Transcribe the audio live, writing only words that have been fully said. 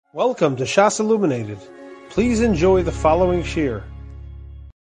Welcome to Shas Illuminated. Please enjoy the following shir.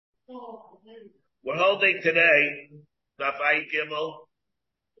 We're holding today Daf Ayin Gimel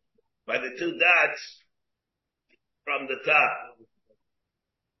by the two dots from the top.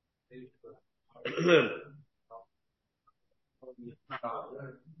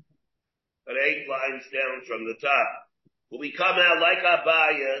 But 8 lines down from the top. When we come out like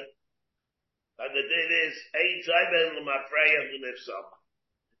Abaya, and the din is Ein Zayben L'Mafreya L'Nifsal.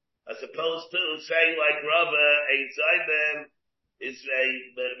 As opposed to saying like Rava, Ein Zayben is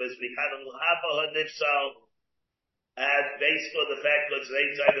must be Hadal Haba Nifsal, and based on the fact that it's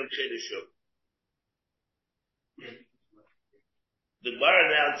Ein Zayben Chiddushim. The Gemara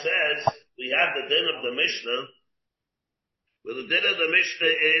now says, we have the din of the Mishnah. Well, the din of the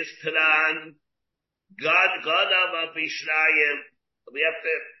Mishnah is Tanan, God of Ishnayim. We have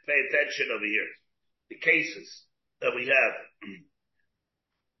to pay attention over here. The cases that we have.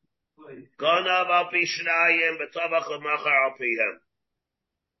 Ganav al Pishnayim, B'tavach l'machar al Pihem.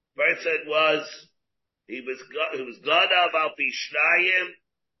 Person he was Ganav al Pishnayim,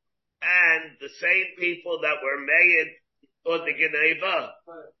 and the same people that were made on the Geneva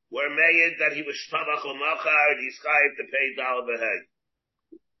were made that he was Tavach l'machar, and he's chayiv to pay Dal B'hei.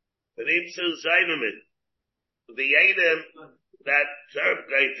 But Imsu Zaymamin, the Eidim that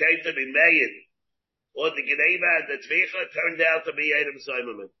came to be made on the Geneva and the Tvicha turned out to be Eidim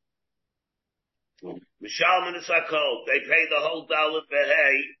Zaymamin. Mishalman is Hakol, they pay the whole Dalet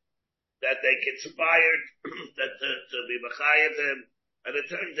B'hei that they conspired that to be Mechayev him, and it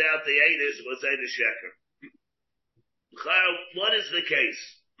turns out the Eidish was Eidish Sheker. What is the case?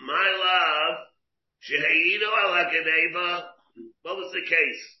 My love, Sheheinu ala Geneva, what was the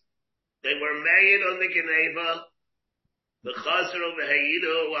case? They were made on the Geneva, the Chazro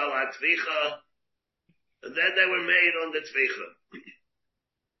V'Heinu ala Tvicha, and then they were made on the Tvicha.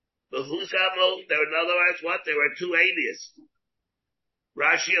 But who's Hamo? They were, in other words, what? They were two alias.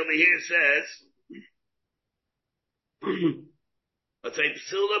 Rashi over here says, let's say,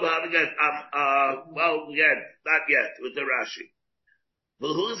 Psulam, again, not yet, with the Rashi.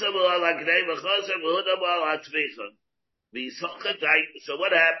 So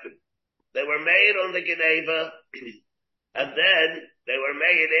what happened? They were made on the Geneva, and then they were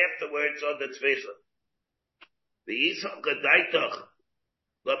made afterwards on the Tzvicha. The Yisach Gadaitach,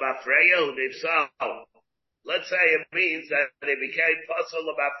 let's say it means that they became puzzle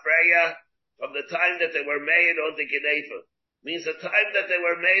about Freya from the time that they were made on the Geneva. Means the time that they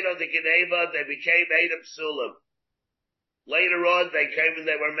were made on the Geneva, they became Eidim Sulam. Later on, they came and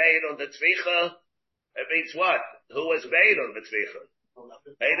they were made on the Tvicha. It means what? Who was made on the Tvicha?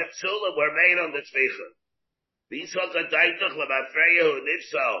 Eidim Sulam were made on the Tvicha.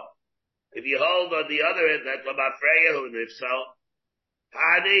 If you hold on the other end that Lamafreya who Nifsal,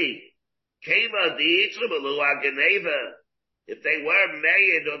 Hani, Kema Diitzramalu Geneva. If they were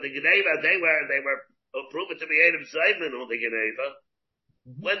made on the Geneva, they were proven to be Adam Simon on the Geneva.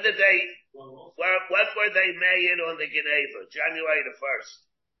 When were they made on the Geneva? January the 1st.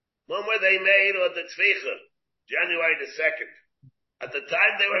 When were they made on the Tzvicha? January the 2nd. At the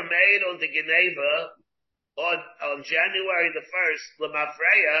time they were made on the Geneva, on January the 1st,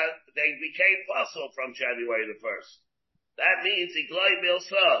 Lamafreya, they became fossil from January the 1st. That means Igloi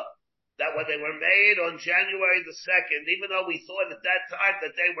Milsa, that when they were made on January the 2nd, even though we thought at that time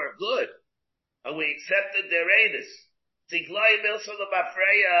that they were good, and we accepted their Adis, Igloi Milsa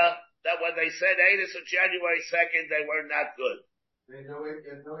Lamafreya, that when they said Adis on January 2nd, they were not good.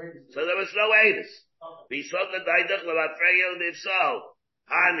 So there was no Adis. We saw the Daidach Lamafreya Nifsal.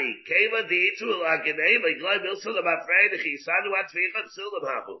 Hani, Keva Diitru Lageneva, Igloi Milsa Lamafreya, Chisanu Atvicha Tsulam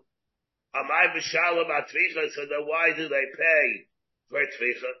Habu. Amai b'shalom atvicha, so then why do they pay for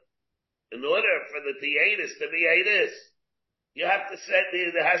tvicha? In order for the theatis to be atis, you have to send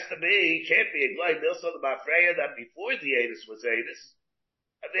there has to be, can't be a glay milsa b'afreya that before the atis was atis.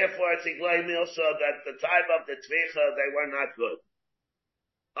 And therefore it's a glay milsa that the time of the tvicha they were not good.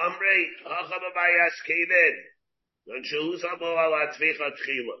 Amrei, hacham abayas kivin, and shehuzamo ala tvicha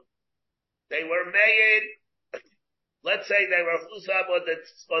tchila. They were made. Let's say they were Husam on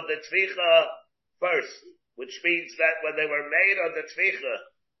the Tvicha first, which means that when they were made on the Tvicha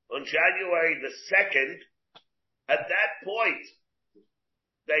on January the 2nd, at that point,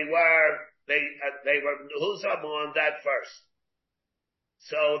 they were Husam on that first.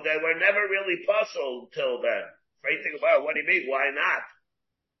 So they were never really puzzled till then. They think, well, what do you mean? Why not?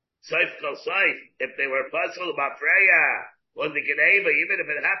 Saif kol saif, if they were puzzled about Freya, on the Geneva, even if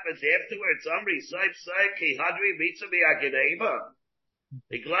it happens afterwards, somebody saif ki hadri mitzabi a Geneva.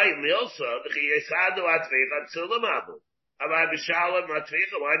 Iglai milsa, the chiyesadu atvicha tsulamabu. Why do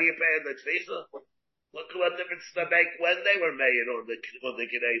you pay on the tvicha? Look at what difference they make when they were made on the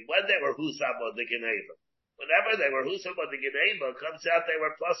Geneva, when they were Husam on the Geneva. Whenever they were Husam on the Geneva, it comes out they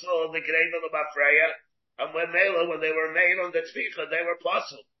were puzzle on the Geneva of Afreya, and when they were made on the Tvicha, they were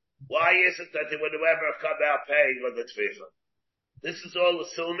puzzle. Why is it that they would ever come out paying on the Tvicha? This is all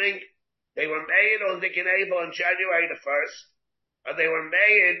assuming they were made on the Geneva on January the 1st, and they were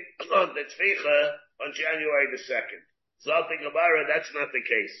made on the Tvicha on January the 2nd. Something about it, that's not the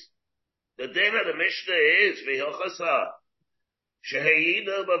case. The din of the Mishnah is v'hilchasa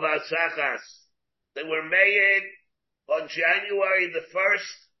shehayinu b'vasachas. They were made on January the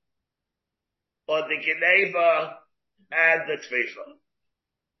 1st on the Geneva and the Tvicha.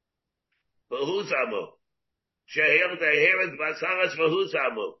 V'huzamu. Shehil dehirin b'vasachas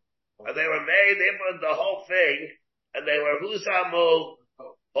v'huzamu. And they were made even the whole thing, and they were huzamu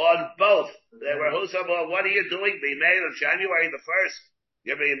on both. They were huzamu. What are you doing? Be made on January the 1st.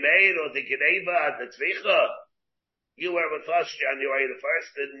 You're being made on the Geneva and the Tvicha. You were with us January the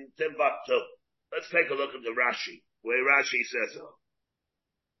 1st in Timbuktu. Let's take a look at the Rashi, where Rashi says so.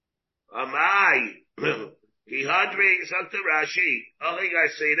 Amai. He hadri, it's up to Rashi. Only I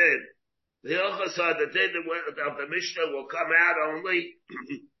say it. The Hilchasa, the din of the Mishnah will come out only.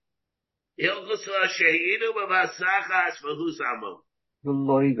 Hilchasa she'inu b'vasachas v'huzamu.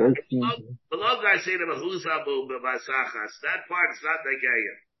 Below I say the v'huzamu b'vasachas. That part is not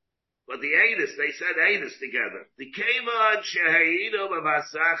Negaya. But the Eidus, they said Eidus together. The Keman she'inu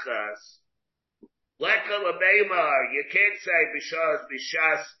b'vasachas. Leka l'meimar. You can't say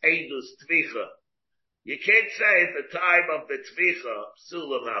b'shas Eidus tvicha. You can't say at the time of the tvicha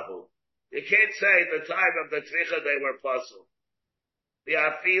psulamahu. You can't say at the time of the tvicha they were puzzled. The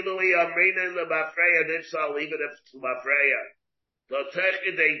afilui amrina l'mafreya nifsal, even if it's mafreya. The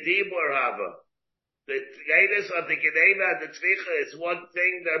techid they dibur hava. The Eidus of the Geneva and the tvicha is one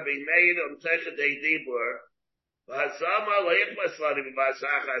thing that be made on techid they dibur. V'hazama lo'ichmas lani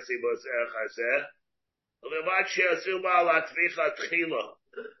b'vasachas ibosechaseh. V'vat she'azuma la tvicha tchila.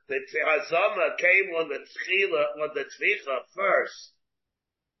 The Hazama came on the tchila, on the tvicha first.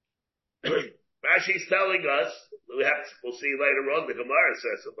 Rashi's telling us, we'll see later on, the Gemara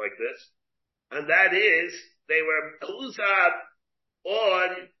says it like this, and that is, they were huzab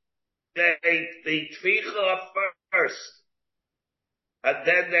on the tvicha first, and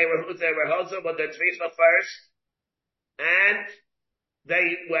then they were huzab on the tvicha first, and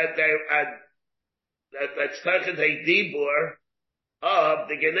that's taken a dibur of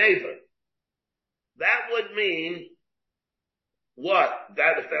the Geneva. That would mean what?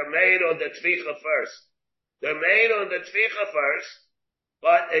 That if they're made on the tvicha first. They're made on the tvicha first,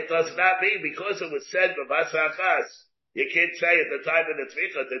 but it does not mean because it was said b'vasachas. You can't say at the time of the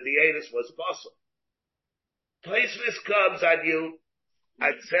tvicha that the Eidus was possible. Tosfos comes on you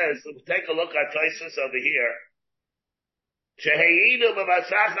and says, take a look at Tosfos over here. Shehayinu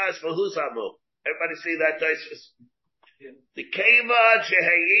b'vasachas v'huzamu. Everybody see that Tosfos? The keva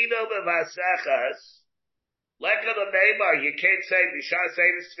shehayinu b'vasachas. Leka l'meimar, you can't say b'shas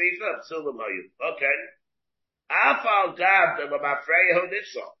Eidus tvicha psulam hayu. Okay. Afal gab the l'mafreya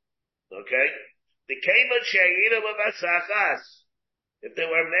nifsal. Okay. The keva shehayinu b'vasachas. If they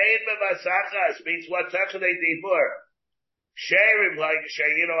were made b'vasachas, means what techne dibur. Sherim like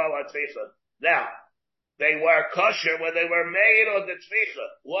shehayinu ala tvicha. Now, they were kosher when they were made on the tvicha.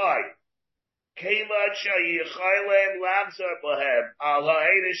 Why? Keva shayichaylem lamzar bohem al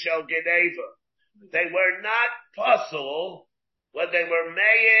ha'eidus shel Geneva. They were not puzzled when they were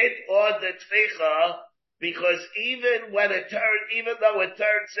made on the tvicha, because even though it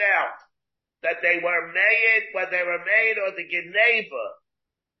turns out that they were made when they were made on the Geneva,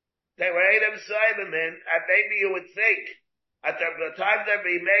 they were Adam Simon, and maybe you would think at the time they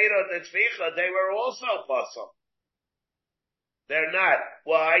be made on the tvicha, they were also puzzled. They're not.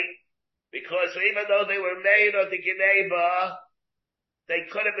 Why? Because even though they were made on the Geneva, they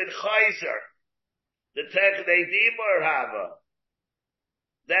could have been chayzer. The tech they dibur hava.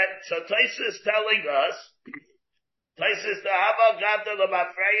 That, so Tosfos is telling us, Tosfos the hava gavda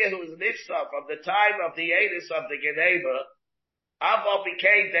l'mafreya who is nifsa from the time of the Eidus of the Geneva, aval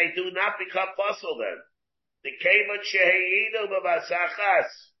became, they do not become puzzled then. The kevot shehayinu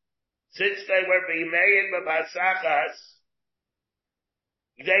b'vasachas, since they were being made b'vasachas,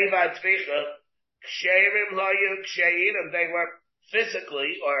 Geneva tvicha, ksherim hayu ksheyinim, they were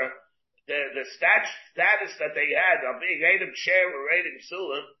physically, or the status that they had of being Adam Ksher or Adam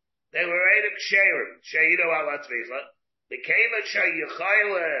Sulam, they were Adam Ksherim, Sheinu ala tvicha. The Keva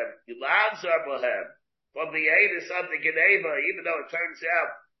Shayichaylem, Yilavzar bohem, from the Eidus of the Geneva, even though it turns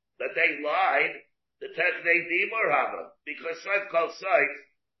out that they lied, the Technei Dibur Hava, because Sod Kol Sod,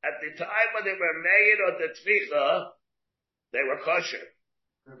 at the time when they were made on the Tvicha, they were kosher.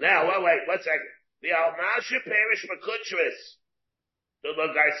 Now, wait, 1 second. The Almasha Perish Makutris, the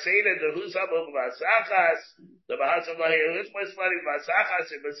Garcina, the Husabu Vasachas, the Bahasam Lahir, this was funny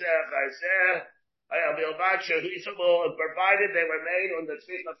Vasachas, and Masech Garcer, Ayabilbacha, Husabu, provided they were made on the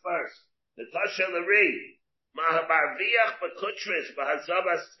Tvicha first. The Tasha Lari, Mahabarviach Makutris,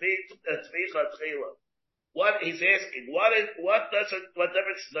 Bahasabas Tvicha Tchila. What he's asking, what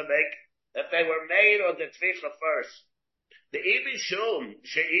difference does it make if they were made on the Tvicha first? The Ibishum,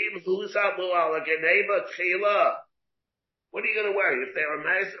 She'im Husabu ala Geneva Tchila. What are you going to worry? If they were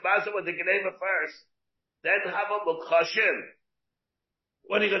master with the Geneva first, then Hava Mukhashim.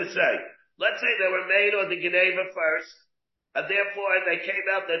 What are you going to say? Let's say they were made on the Geneva first, and therefore they came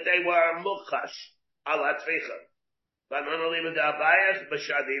out that they were Mukhash ala Tvicha. Banana Lima da Abayas,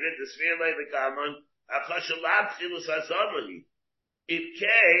 Bashadida, the Svirle, the Gaman, Akashalat Chilus Hazamani. It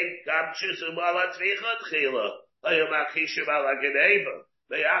came, Gamchusum ala Tvicha Tchila. He saying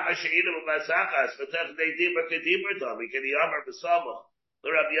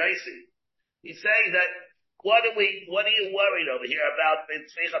that what are you worried over here about the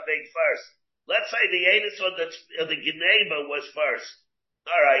tzvicha being first? Let's say the anus of the Geneva was first.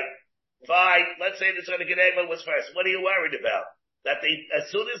 Alright, fine, let's say the son of Geneva was first. What are you worried about? That as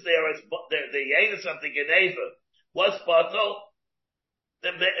soon as there was the anus of the Geneva was bottle,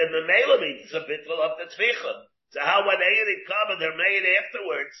 the mela means a bittul of the tzvicha. So how when Eidim come and they're made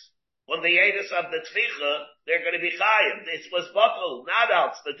afterwards, when the anus of the Tvicha, they're going to be chayim. This was buckle, not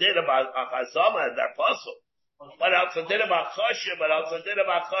else the din about Chazama and their puzzle. But else the din about Choshim, but else the din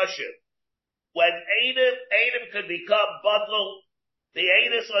about Choshim. When Eidim could become buckle, the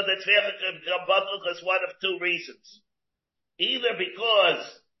anus of the Tvicha could become buckle because one of two reasons. Either because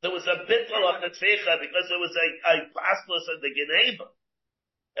there was a bittul of the Tvicha, because there was a pastless in the Geneva.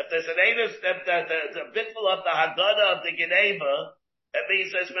 If there's an anus, the bittul of the Haggadah of the Geneva, it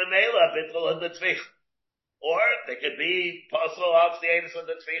means there's memela bittul of the Tvicha. Or there could be puzzle of the anus of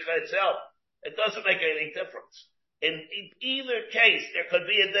the Tvicha itself. It doesn't make any difference. In either case, there could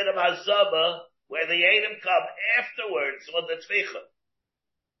be a din of Hazama where the Eidim come afterwards on the Tvicha.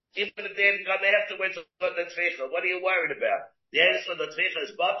 Even if they didn't come afterwards on the Tvicha, what are you worried about? The anus of the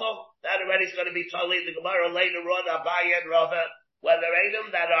Tvicha is bottle? That already is going to be totally the Gemara later on, Abaye and Rava. Whether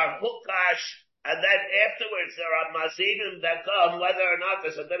Eidim that are Hukash, and then afterwards there are Mazidim that come, whether or not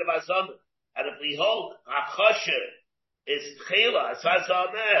there's a bit of Azamah. And if we hold Achoshe is Tchila,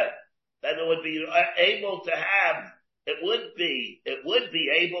 Sazameh, then it would be able to have, it would be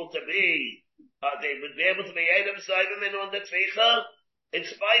able to be, they would be able to be Eidim Zayvim on the Tvicha, in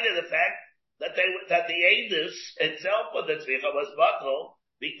spite of the fact that the Eidus itself on the Tvicha was Batal,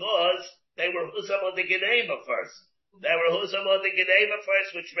 because they were Husam on the Geneva first. They were Husam on the Geneva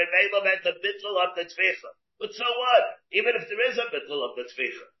first, which Remela meant the bittul of the Tvicha. But so what? Even if there is a bittul of the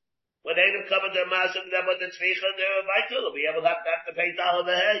Tvicha. When they come in their masim, them with the Tvicha, they're vital. They'll be able to have to pay Dal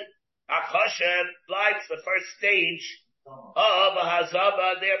V'Hei. Achoshem likes the first stage of a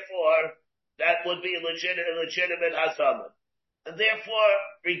Hazama, therefore, that would be a legitimate Hazama. And therefore,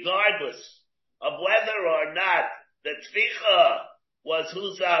 regardless of whether or not the Tvicha was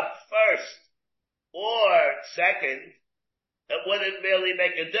Huzab first, or second, it wouldn't really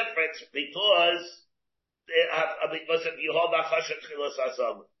make a difference because if you hold Achasha Tchilas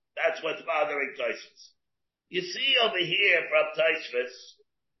Hazama. That's what's bothering Tosfos. You see over here from Tosfos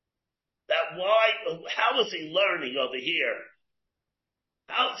that how is he learning over here?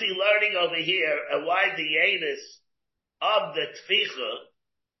 How is he learning over here and why the anus of the Tvicha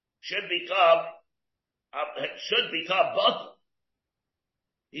should become bottle?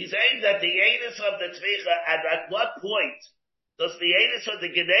 He's saying that the anus of the Tvicha, and at what point does the anus of the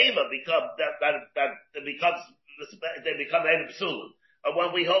Geneva become, they become Ein Psulim? Or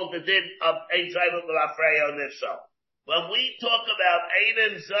when we hold the din of Ein Zayvim L'Afreya Nifsal. When we talk about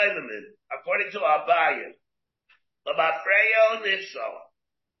Ein Zayvim, according to Abaye, L'Afreya Nifsal,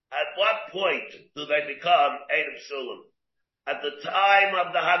 at what point do they become Ein Psulim? At the time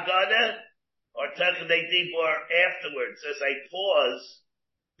of the Haggadah, or Technei Dibur afterwards? There's a pause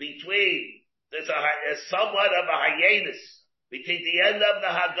between, there's a somewhat of a hiatus between the end of the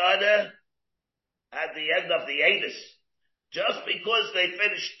Haggadah and the end of the Eidos. Just because they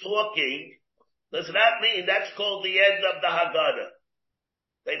finished talking does not mean that's called the end of the Haggadah.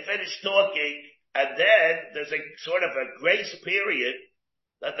 They finished talking, and then there's a sort of a grace period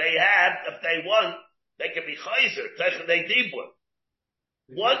that they have. If they want, they can be chayzer, Technei Dibur.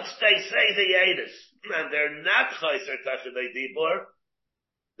 Once they say the Eidos, and they're not chayzer, Technei Dibur,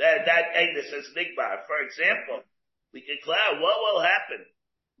 that anus is nigmar. For example, we can declare what will happen.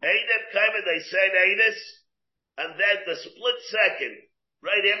 Eidim came and they said anus, and then the split second,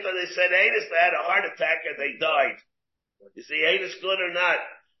 right after they said anus, they had a heart attack and they died. Is the anus good or not?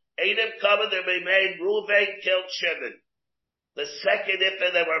 Eidim come and they made Reuven killed Shimon. The second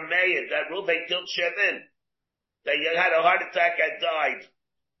after they were made, that Reuven killed Shimon, they had a heart attack and died.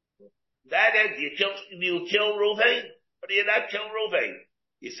 That end, do you kill Reuven? Or do you not kill Reuven?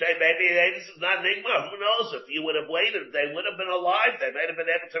 You say maybe anus is not nigma. Who knows? If you would have waited, they would have been alive. They might have been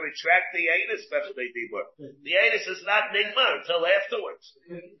able to retract the anus, especially Dibur. The anus is not nigma until afterwards.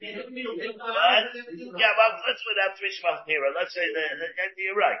 Yeah, but let's without Trisha Chakira. Let's say that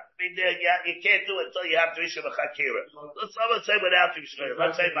you're right. I mean, you can't do it until you have Trisha Chakira. Let's say without Trisha.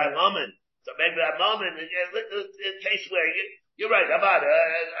 Let's say by moment. So maybe that moment, in case where you're right, Abad.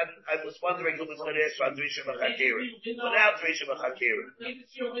 I was wondering who was going to ask for Trisha Chakira. Without Trisha Chakira.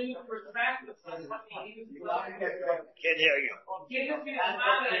 Can't hear you.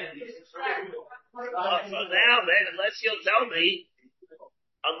 So now then, unless you'll tell me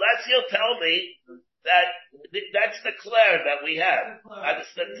that that's the clear that we have.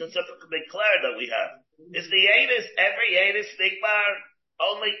 That's the specifically clear that we have. Is the anus, every anus nigmar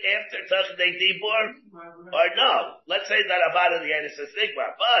only after Tachdei Dibur? Or no? Let's say that about the anus is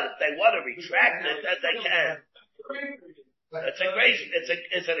nigmar, but if they want to retract it, then they can. It's a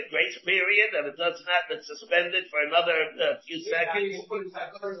grace period, and it's suspended for another few seconds.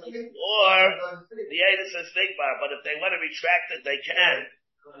 Or the anus is nigmar, but if they want to retract it, they can.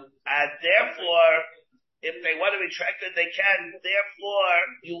 And therefore, if they want to retract it, they can. Therefore,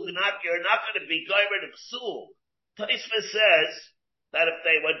 you're not going to be goyred of psul. Tosfos says that if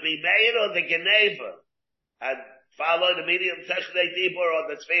they would be made on the Geneva and follow the medium Tachdei Dibur on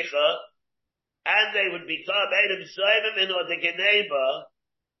the Tzvicha, and they would become Eidim Zoymim on the Geneva,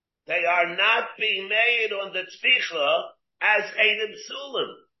 they are not being made on the Tzvicha as Eidim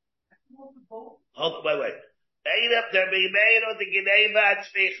Sulim. Wait. Eidim, they're being made on the Geneva at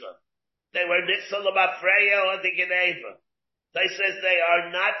Tzvicha. They were Nixal Freya on the Geneva. They says they are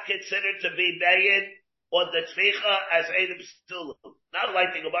not considered to be made on the Tzvicha as Eidim Sulim. Not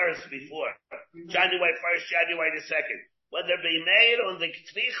like the Gemara before. January 1st, January the 2nd. When they're being made on the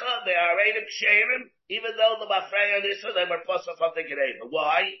Tzvicha, they are Eidim Ksherim, even though the Mafreya Nisa, they were puzzled from the Geneva.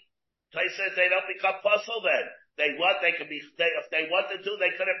 Why? They says they don't become puzzled then. If they wanted to,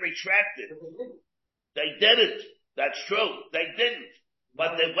 they could have retracted. They didn't. That's true. They didn't.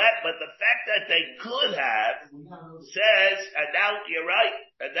 But the fact that they could have says, and now you're right,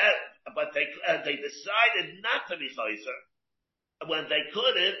 but they decided not to be chayzer. When they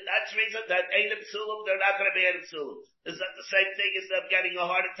couldn't, that's the reason that Eidim Sulim, they're not going to be Eidim Sulim. Is that the same thing as them getting a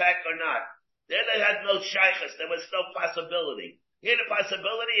heart attack or not? There they had no shaykhs, there was no possibility. Here the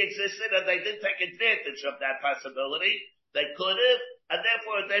possibility existed and they didn't take advantage of that possibility. They could have, and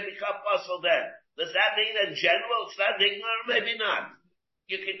therefore they become puzzled then. Does that mean in general it's not nigmar? Maybe not.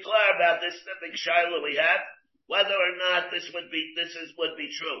 You can clear about this, the big shiloh we have, whether or not this would be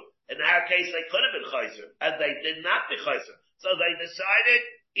true. In our case, they could have been chayzer, and they did not be chayzer. So they decided,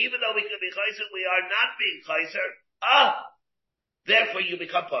 even though we could be chayzer, we are not being chayzer. Therefore you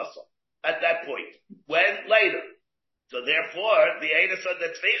become puzzled at that point. When? Later. So therefore, the anus of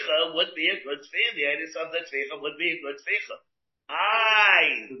the tzvicha would be a good tzvicha. The anus of the tzvicha would be a good tzvicha.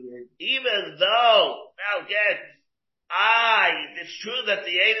 Even though, now again, it's true that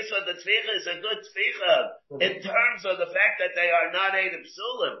the anus of the tzvicha is a good tzvicha in terms of the fact that they are not Eidim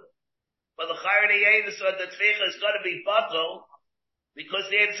Sulim. But the charity anus of the tzvicha is going to be batal because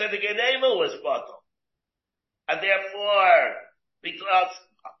the anus of the Geneva was batal. And therefore, because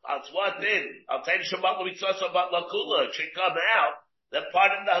that's what did. I'll tell you Shabbat L'Mitzvah about Lakula. It should come out that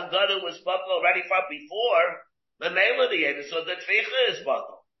part of the Haggadah was batal already from before the melody anus of the tzvicha is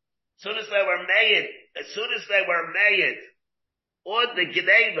batal. As soon as they were made on the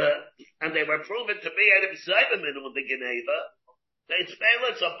Geneva, and they were proven to be Eidim Zoymim on the Geneva, it's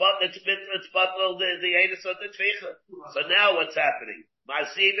batal the anus of the tzvicha. So now what's happening?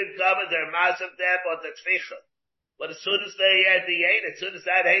 Masivim come and they're massive them on the tzvicha. But as soon as they had the anus, as soon as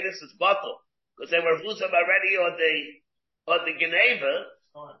that anus is batal, because they were fusam already on the Geneva,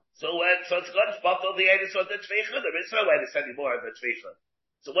 so it's going to batal the anus on the tzvicha. There is no anus anymore on the tzvicha.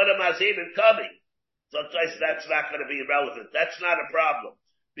 So when a masivim coming, sometimes that's not going to be relevant. That's not a problem.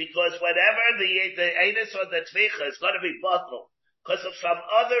 Because whenever the anus on the tzvicha is going to be batal, because of some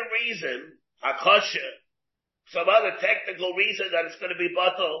other reason, hakosha, some other technical reason that it's going to be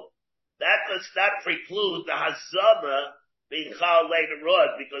batal, that does not preclude the hazama being chal later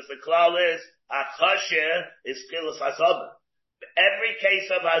on, because the klal is hakosha is kilos hazama. every case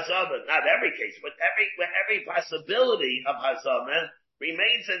of hazama, not every case, but every possibility of hazama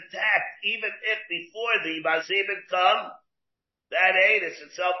remains intact, even if before the mazimim come, that Eidus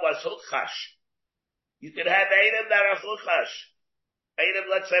itself was huchash. You could have Eidim that are chuchash. Eidim,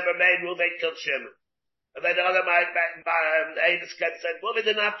 let's say, remain, Reuven killed Shimon. And then the other Eidus said, Reuven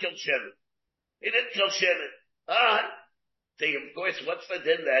did not kill Shimon. He didn't kill Shimon. See, of course, what's the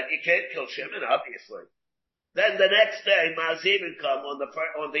din that? You can't kill Shimon, obviously. Then the next day, Mazimim come on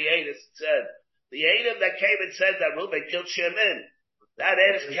the Eidus said, the Eidim that came and said that Reuven killed Shimon, that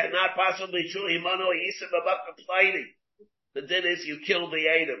Eidus cannot possibly be true. Himano Yisim about complaining. The din is you kill the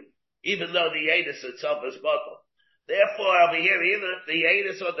Eidim, even though the Eidus itself is bottle. Therefore, over here, even if the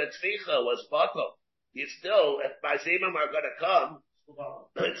Eidus or the Tzvicha was bottle, you still, if Mazimim are going to come,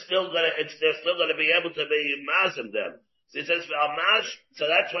 they're still going to be able to be mazim them. So it says, Almash, so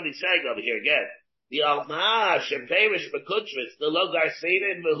that's what he's saying over here again. The Almash, and Perish, Bekutris, the Logar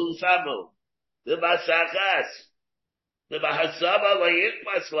Sinin, Mehusamu, the Basachas, the Bahasaba, Layik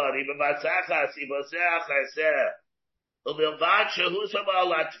Maslani, the Basachas, Ibosea Chaser, Ubilvat Shehusaba,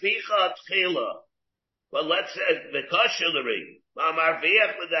 Latvicha, Tchila. Well, let's say, the cautionary,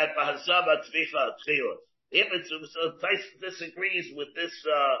 Marviach with that Bahasaba, Tvicha, Tchila. If it's, so Tais disagrees with this,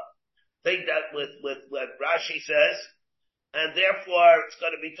 thing that, with what Rashi says, and therefore it's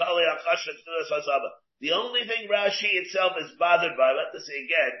going to be totally akasha to Hazaba. The only thing Rashi itself is bothered by, let us say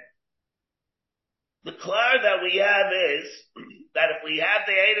again, the klar that we have is that if we have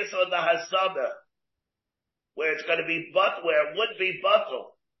the Eidus on the Hazaba, where it's going to be where it would be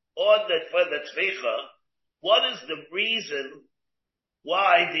buckle on for the Tvicha, what is the reason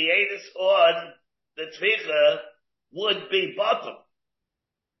why the Eidus on the Tvicha would be buckle?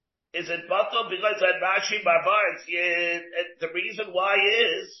 Is it batal because at Rashi Barbar, the reason why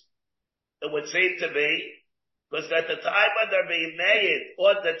is, it would seem to be, because at the time when they're being made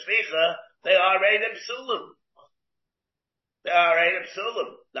on the Tvicha, they are Eidim Psulim. They are Eidim Psulim.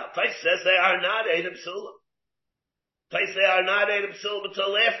 Now, Tais says they are not Eidim Psulim. Tais they are not Eidim Psulim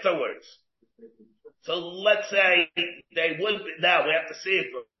until afterwards. So let's say they would be, now we have to see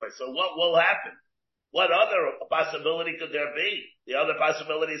it first. So what will happen? What other possibility could there be? The other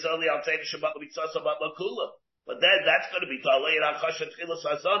possibility is only I'll take the Shabbat L'Mitzvah Shabbat L'Kula. But then that's going to be Talei and Akash and Tchilas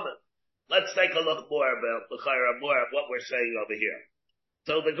HaZamah. Let's take a look more about more of what we're saying over here.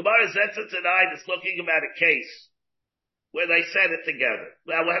 So the Gemara Zetzer tonight is looking about a case where they said it together.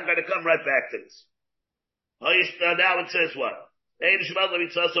 Now we're going to come right back to this. Now it says what? Ein Shabbat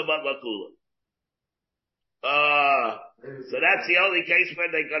L'Mitzvah Shabbat L'Kula. So that's the only case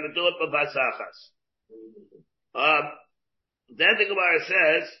where they're going to do it for Basachas. Then the Gemara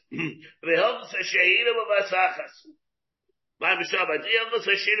says, "V'hilchus hasheidim v'vasachas." My Mishaba, v'hilchus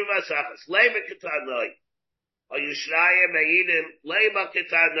hasheidim v'vasachas. Lema ketanoi. Or Yishrayim meidim lema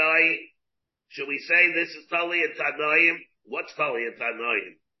ketanoi. Should we say this is Tali and Tanoim? What's Tali and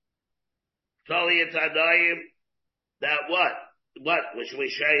Tanoim? Tali and Tanoim. That what? What? Should we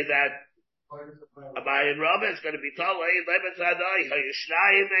say that? Abayin Rabba is going to be Tali lema Tanoi. Or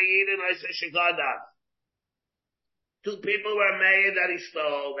Yishrayim meidim I say Shigadav. Two people were made that he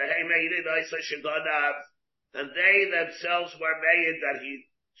stole. They made it, I say, Shagadav, and they themselves were made that he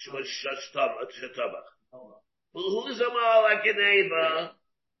was Shatabach. Who's amal like Geneva?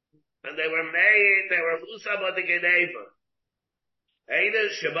 And they were made, they were Husam on the Geneva. Eida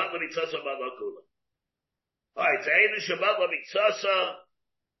Shabbat L'Mitzasa Bat Lakula. Alright, so Eida Shabbat L'Mitzasa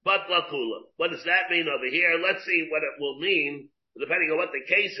Bat Lakula. What does that mean over here? Let's see what it will mean, depending on what the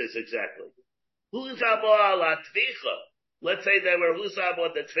case is exactly. Huzabo ala tvicha. Let's say they were huzabo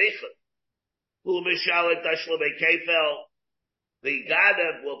on the tvicha. Hu mishalet tashlumei kefel. The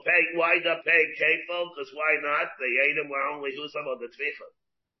Gadav will wind up paying kefel, because why not? The Eidim were only huzabo on the tvicha.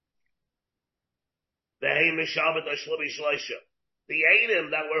 The Hey mishalet tashlumei shloisha. The Eidim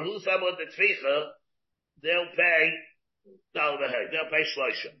that were huzabo on the tvicha, they'll pay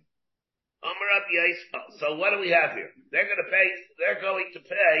shloisha. So what do we have here? They're going to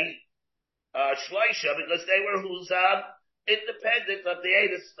pay Shloisha, because they were Huzab, independent of the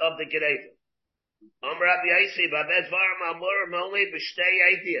Eidus of the Geneva.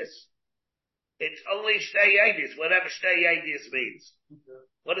 It's only Shtei Eidus, whatever Shtei Eidus means.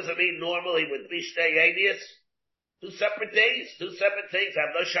 What does it mean normally with these Shtei Eidus? Two separate days, two separate things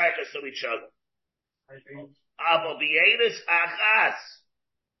have no shaykhs to each other. Abo the Eidus Achas.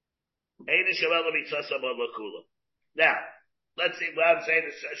 Eidus Shabbat L'Mitzvah Shabbat L'Kula. Now, let's see what I'm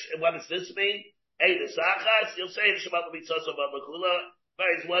saying. What does this mean? Eidus Achas, you'll say Shabbat L'Mitzvah Shabbat L'Kula. But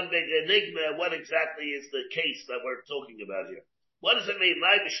it's one big enigma. What exactly is the case that we're talking about here? What does it mean?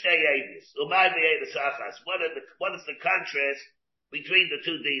 What is the contrast between the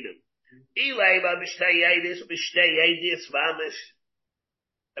two dinim?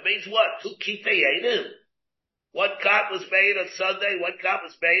 It means what? Two kitei edim. One cot was made on Sunday, one cot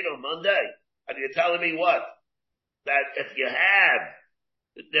was made on Monday. And you're telling me what? That if you have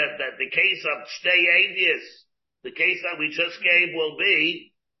the case of shtei edis, the case that we just gave will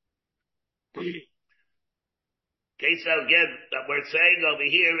be case again that we're saying over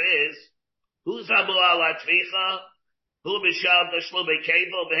here is who's amu ala tvicha, who mishal nashlume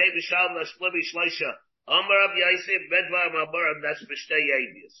kebel, vehe mishal nashlume shleisha. Amar Rabbi Yosef bedvar mamorim, that's b'shtei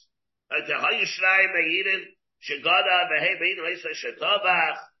edis. And the hayushrayim meyidin shegada vehe bein leisa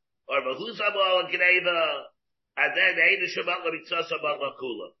shetabach, or v'huz amu ala gneva, and then eidu shabat l'mitzasa bat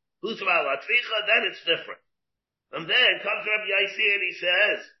l'kula. Who's amu ala tvicha, then it's different. And then comes Rabbi Yosef and he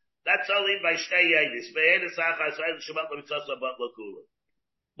says, that's only by shtei edis.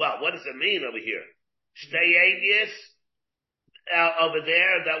 Well, what does it mean over here? Shtei edis, over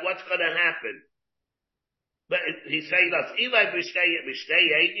there, that what's going to happen? But he's saying us, Eli b'shtei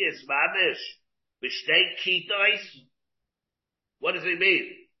edis, mamish, b'shtei kitais. What does he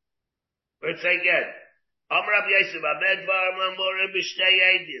mean? Let's say again. Amar Rabbi Yosef, amedvar mamorim b'shtei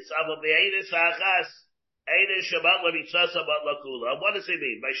edis, avo b'edis achas. What does he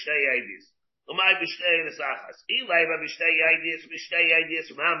mean by shtei edis? Umay b'shtei nesachas. Ilay b'shtei edis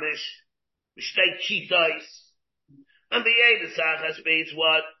mamish b'shtei kitais. And b'edis achas means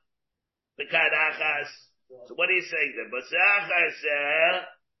what? B'kadachas. So what do you say then? B'zachas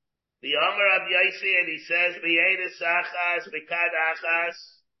the Amar Rabbi Yosef, and he says b'edis achas b'kadachas.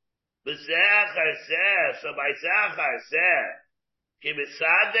 B'zachas so by zachas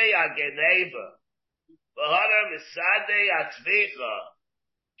kimisade ageneva. V'hara misade atvicha.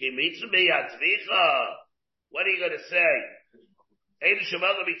 Kimitzumi atvicha. What are you going to say? Eidu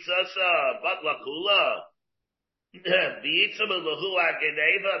shemala mitzasa bat lakula. V'yitzum lahu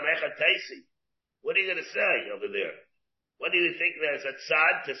ageneva mechatesi. What are you going to say over there? What do you think there's a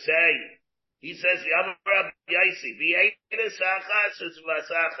tzad to say? He says, Yamar Rabbi Yosef, v'yeidus achas is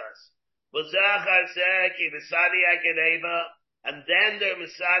v'asachas. V'zachas kimisade ageneva. And then they're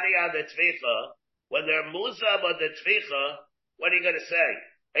misade on the tvicha. When they're muzab on the tvicha, what are you going to say?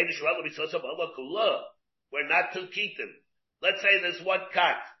 We're not two kitim. Let's say there's one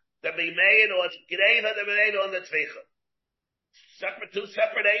cut. The bimei or gneva, the bimei on the tvicha. Two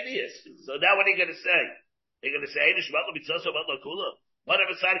separate ideas. So now what are you going to say? You're going to say, what if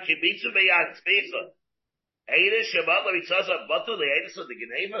it's not kibitzu beyond tvicha? Eidish shabat l'mitzasa batul the eidish of the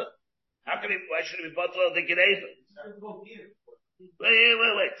gneva. Why should it be batul of the gneva?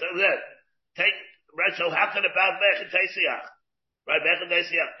 Wait. So that take. Right, so how can about Mechatesiach? Right,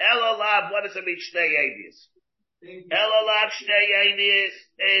 Mechatesiach. Elalav, what does it mean, Shtei Edis? Elalav Shtei Edis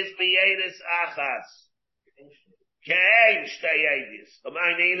is B'Edis Achas. Kein Shtei Edis.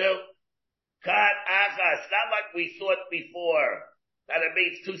 Amayinu? Kat Achas. Not like we thought before, that it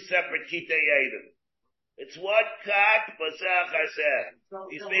means two separate Kitei Edim. It's one kat, B'Zachaseh.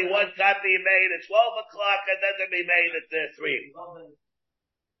 You see, one kat being made at 12 o'clock, and then they be made at 3.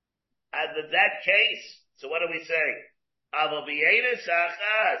 And in that case, so what are we saying? Avo b'yedis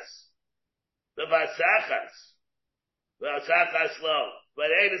achas, b'vasachas lo.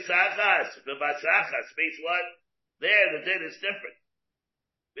 B'yedis achas, b'vasachas means what? There, the din is different.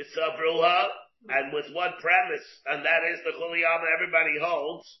 B'savruha, and with one premise, and that is the chuliyama everybody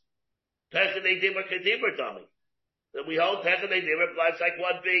holds. Technei dibur kedibur dummy. That we hold technei dibur applies like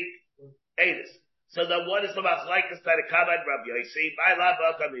one big edis. So then what is the machlaikas that a comment Rabbi Yosef? I love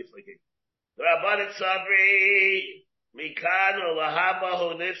Akamifliki. The Rabbanim Sabri, Mikano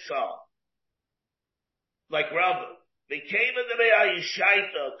Lahabahu Nifsal. Like Rabba. They came in the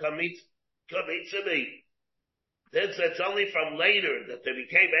Me'ayishaita, Kamitzumi. This, it's only from later that they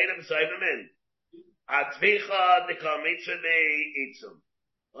became Adam Zayvamin. Atvicha, the Kamitzumi, Itzum.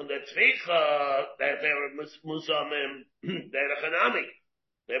 On the Tvicha, that they were Musamim, they're Hanami.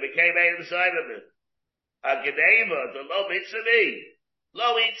 They became Adam Zayvamin. Ageneva, the Lo Mitzumi,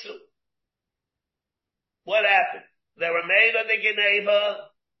 Lo Itzum. What happened? They were made on the Geneva,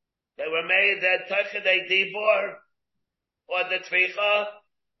 they were made at Tachadei Dibor, or the Tvicha,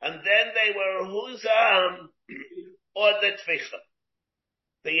 and then they were Huzam, or the Tvicha.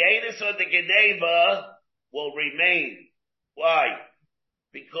 The Edis or the Geneva will remain. Why?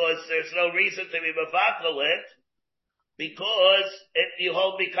 Because there's no reason to be Mavakal it, because you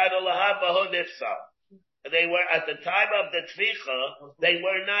hold Mikado Lahaba Nifsa. They were, at the time of the Tvicha, they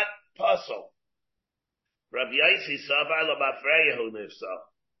were not puzzled. Rabbi Yosef Savar Lamafreyahu Nifsa.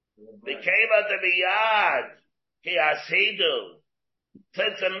 They came at the Miyad, Ki Asidu,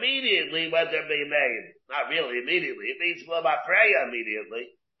 Since immediately when they're being made, not really immediately, it means Lamafreya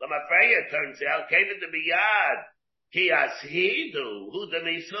immediately. Lamafreya turns out came into Biyad. Kiashidu,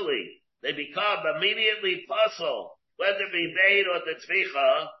 Hudamisuli. They become immediately puzzle, whether be made or the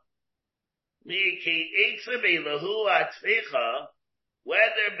Tzvicha. Miki Itzabi Lahu Atvicha,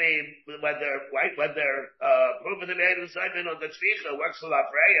 whether proven to be able to sign on the Tzvicha works for La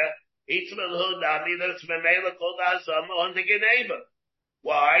Freya, Itzma Lahu Nami, that's Memela called Azam on the Geneva.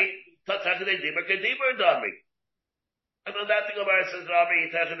 Why? Tatachne Dibber Kedibber Dami. And on that thing of ours says,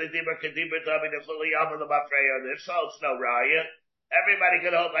 Rabbi, Tatachne Dibber Kedibber Dami, the fully Yaman of La Freya, and if so, it's no Raya. Everybody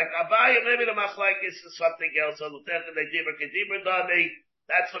can hold like Abaya, maybe the Machlaikis is something else, so the Tatachne Dibber Kedibber Dami.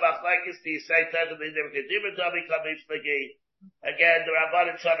 That's what Machlaikis, do you say Tatachne Dibber Kedibber Dami, Kamis Lagi. Again, the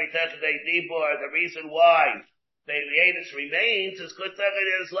Rabbanan Sami Tatachne Dibber, the reason why the Yenis remains is because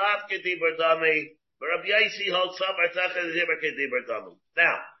Tatachne is Lav Kedibber Dami. But Rabbi Yaisi holds Samar Tatachne Dibber Kedibber Dami.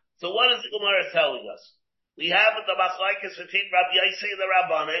 Now, so what is the Gemara telling us? We have the Machlaikis between Rabbi Yaisi and the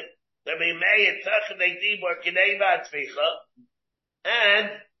Rabbanan. They're being made Tatachne Dibber Kedeva Tzvicha. And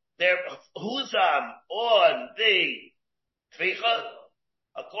their huzam on the tvicha,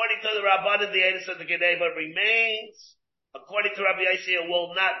 according to the Rabbanan, the Enes of the Geneva remains. According to Rabbi Yossi, it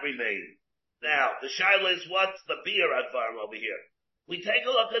will not remain. Now, the shaila is what's the beer advarim over here? We take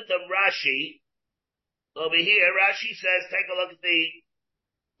a look at the Rashi over here. Rashi says, take a look at the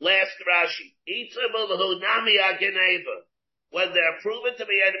last Rashi. Itzabu nami Geneva. When they're proven to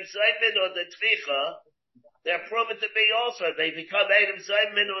be an excitement on the tvicha, they're proven to be also, they become Adam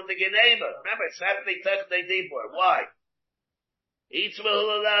Zayman on the Geneva. Remember, it's happening Tatachne Dibur. Why?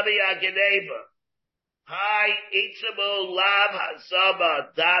 Itzmahu Labi Geneva. Hi, Itzmahu Lab Hazaba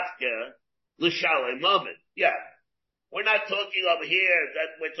Dafka L'Shalem Moment. Yeah. We're not talking over here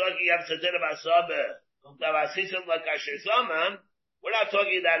that we're talking of Sadin of Hazaba, Lavasisim Lakasher Zaman. We're not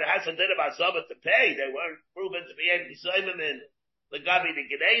talking that it has Sadin of Hazaba to pay. They weren't proven to be Adam Zayman in the Gabi the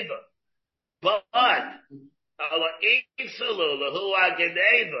Geneva. But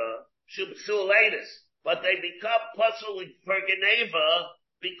they become puzzle for Geneva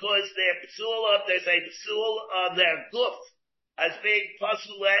because there's a psul on their guf as being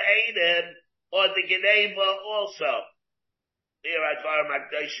puzzle Adam or the Geneva also. Here at Var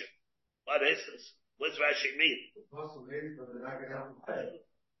Magdashim. What is this? What's Rashi mean?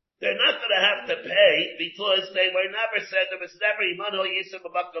 They're not going to have to pay because they were never said, there was never Imano Yisum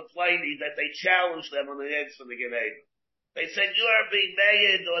about complaining that they challenged them on the ends from the Geneva. They said, you are being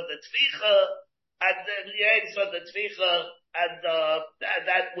made on the Tvicha, and the ends on the Tvicha, and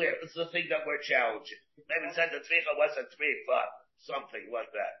that was the thing that we're challenging. Maybe said the Tvicha was at 3 o'clock, something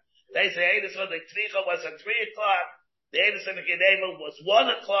like that. They say, Eidus on the Tvicha was at 3 o'clock, the Eidus on the Geneva was 1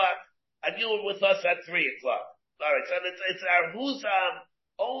 o'clock, and you were with us at 3 o'clock. Alright, so it's our Huzam,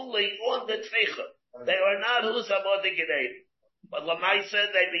 only on the tvicha. They are not husam on the Geneva. But Lamaisa,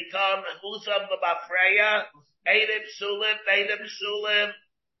 they become husam b'mafreya, Eidim Psulim,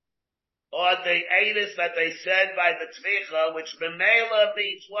 or the Eidus that they said by the tvicha, which Memela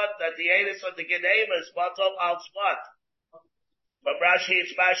means what? That the Eidus of the Geneva is batal al spot. From Rashi,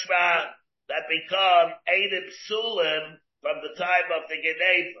 it's mashma that become Eidim Psulim from the time of the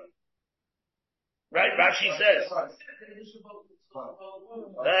Geneva. Right? Rashi says.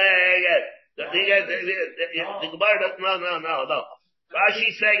 The Gemara doesn't, no.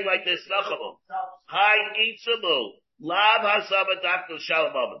 Rashi's saying like this, Nachamu. Hi, Itzamu, Lav Hasaba Dr.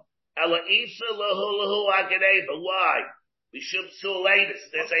 Shalom. Ela Isa Lahu Ageneva. Why? We should psulatus.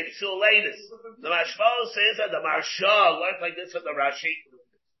 There's a psulatus. The Mashmal says that the Marshal learned like this in the Rashi.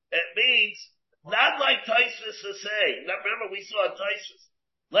 It means, not like Taisus is saying. Now remember, we saw Taisus.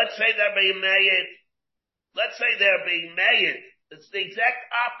 Let's say they're being made. It's the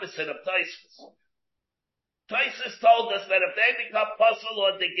exact opposite of Taisus. Taisus told us that if they become puzzle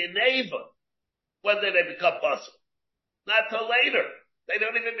on the Geneva, when do they become puzzle? Not till later. They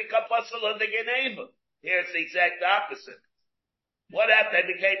don't even become puzzle on the Geneva. Here it's the exact opposite. What happened?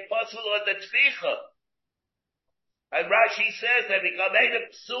 They became puzzle on the Tvicha. And Rashi says they become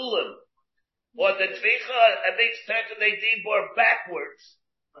Eidim Psulim. Or the Tvicha, and they turn to the Dibor backwards.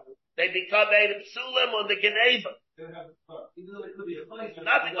 They become Eidim Psulim on the Geneva. Not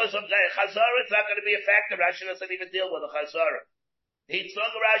because of the Chazara, it's not going to be a factor. Rashi doesn't even deal with the Chazara.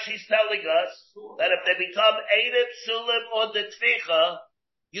 Rashi's telling us that if they become Eidim Psulim on the Tvicha,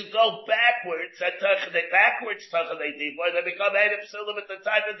 you go backwards and they become Eidim Psulim at the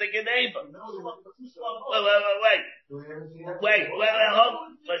time of the Geneva. Wait, hold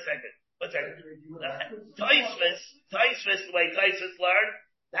on. One second. Taisvis, the way Taisvis learned,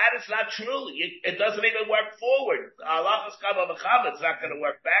 That is not true. It doesn't even work forward. Allah's kama v'chama, it's not going to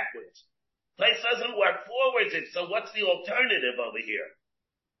work backwards. Place doesn't work forwards. So what's the alternative over here?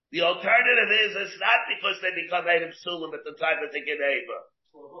 The alternative is it's not because they become Eidim Psulim at the time of the Geneva,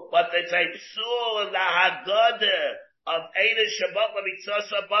 but it's a Psul in the Haggadah of Eidim Shabbat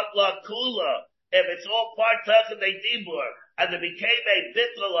L'Mitzasa Batla Kula. If it's all part of the Dibur, and it became a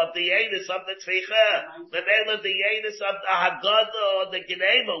bittul of the Eidim of the Tvicha, the name of the Eidim of the Haggadah or the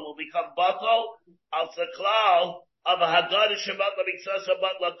Geneva will become Batal of the Klal of a Haggadah Shabbat L'Mitzasa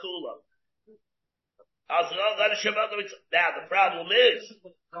Batla Kula. Now the problem is,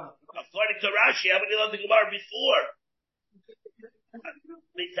 according to Rashi, how many learned the Gemara before?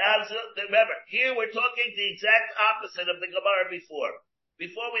 Remember, here we're talking the exact opposite of the Gemara before.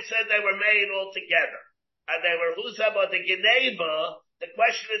 Before we said they were made all together, and they were Husam or the Geneva. The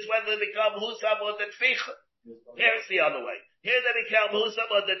question is whether they become Husam or the Tvicha. Here's the other way. Here they become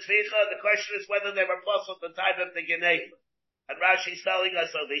Husam or the Tvicha. The question is whether they were plus at the time of the Geneva. And Rashi's telling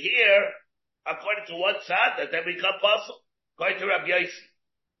us over here, according to one side, that they become puzzle. According to Rabbi Yossi.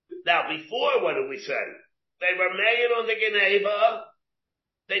 Now, before, what did we say? They were made on the Geneva.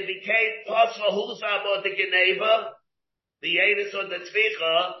 They became puzzle Husam on the Geneva. The Eidim on the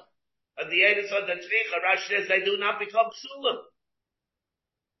Tvicha. And the Eidim on the Tvicha, Rashi says they do not become Psulim.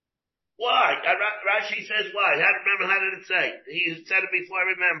 Why? Rashi says why? How did it say? He said it before,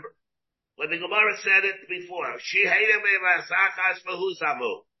 I remember. When the Gemara said it before. She hated me v'asachas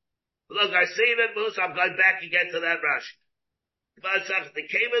v'husamu. Look, I see that Moose, I'm going back again to that Rashi. The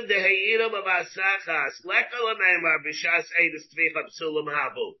came in the Heiram of Asachas, Lekalanemar Bishas Eidus Tvicha Psulim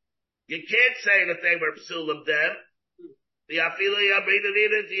Habu. You can't say that they were Psulim them. The Afila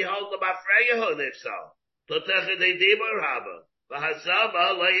Yabrinadin, the hold them Afrayahun, if so. Totech de Dibur Haba. The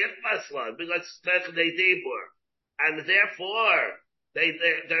Hazama Layik Maslan, because Tech de Dibur. And therefore,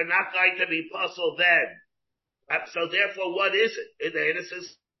 they're not going to be puzzled then. So therefore, what is it? The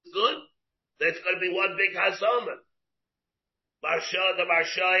innocence good. That's going to be one big hazama. The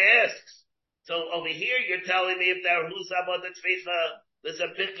Marsha asks. So over here, you're telling me if they're Husam on the Tvicha, there's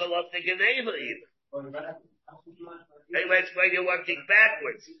a pickle of the Geneva even. Anyway, explain you're working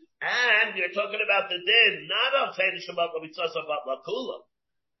backwards. And you're talking about the din, not of Teidah Shabbat L'Mitzvah Shabbat L'Kula.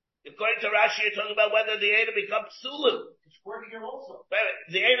 According to Rashi, you're talking about whether the Eidim becomes Sulim. It's working here also.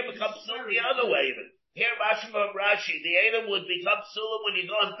 The Eidim becomes Sulim the other way even. Here, Rashi, the Eidim would become Sulam when you're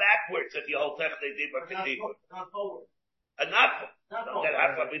going backwards if you hold Techne Dibur Kedibur. Not forward. Not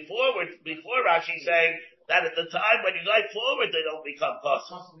forward. Before Rashi saying that at the time when you're going forward, they don't become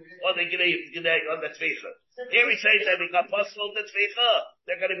possible. Or they get on the Tvicha. Here he says they become possible on the Tvicha.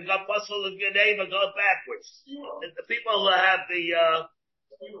 They're going to become possible in Geneva going backwards. The people who have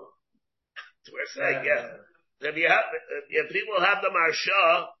we're saying, yeah. If people have the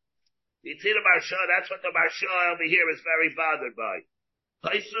Marsha, you see the Marsha, that's what the Marsha over here is very bothered by.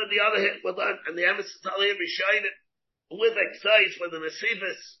 Taisa, on the other hand, and the Emes Talia Rishayim with exercise for the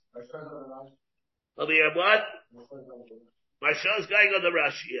Nesifis. Over here, what? Marsha is going on the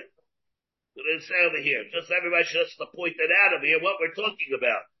Rashi here. So they say over here, just everybody just to point it out over here, what we're talking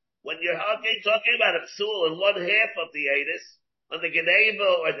about. When you're talking about a psul in one half of the Eidis, on the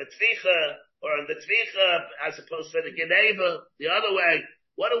Geneva or the Tvicha, or on the Tvicha, as opposed to the Geneva, the other way,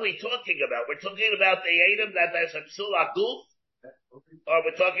 what are we talking about? We're talking about the Eidim that there's a Psul Aguf, or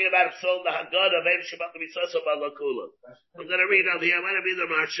we're talking about a Psul the Haggadah of Eidim Shabbat L'Mitzvah Balakula. I'm going to read over here. I'm going to read the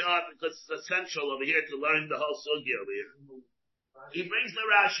Marsha because it's essential over here to learn the whole sugya over here. He brings the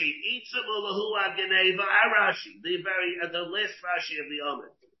Rashi, Itzim Ulahu Ageneva, our Rashi, the last Rashi of the Omen.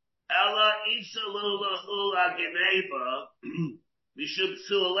 Ella Itzim Ulahu Ageneva, Mishum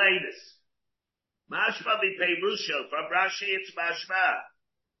Psul Eidis. Mashma B'Pei Rusho, from Rashi it's Mashma.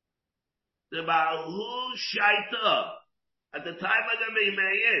 The Bahu Shaita, at the time of the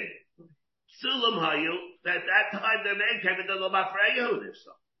Meimeyin, Sulam Hayu, at that time the man came into the Mafreyahud, if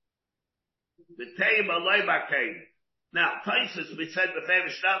so. V'teim Alay Bakein. Now, Taisus, we said the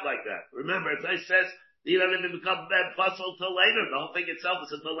famous not like that. Remember, Taisus says, you don't even become puzzled till later. The whole thing itself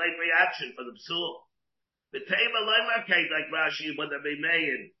is a delayed reaction for the Psul. V'teim Alay Bakein, like Rashi, when the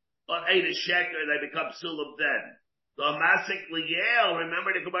Meimeyin, or ate a sheker, they become Sulam then. The Masik Liel,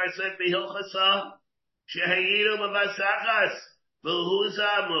 remember the Gemara said, Bihilchasa, Shehayidu Mavasachas,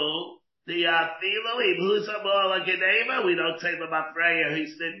 Vuhuzamu, the Afilo, Vuhuzamu ala Geneva, we don't say the Mafreya,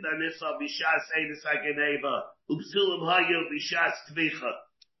 he's sitting on this on Bishas Eidus HaGeneva, Upsulam Hayu Bishas Tvicha.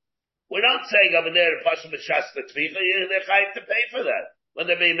 We're not saying over there, Pashim Bishas Tvicha, they're trying to pay for that, when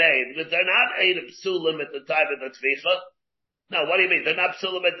they're being made, but they're not Eidim Sulam at the time of the Tvicha. No, what do you mean? They're not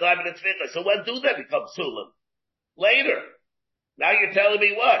Sulam at the time of the Tvicha, so when do they become Sulam? Later. Now you're telling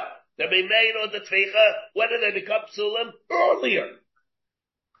me what? They'll be made on the tvicha. When do they become psulim? Earlier.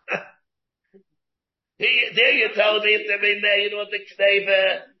 There you're telling me if they're being made on the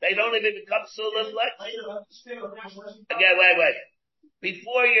kneva, they don't even become psulim later. Again, wait.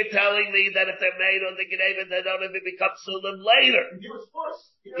 Before you're telling me that if they're made on the kneva, they don't even become psulim later.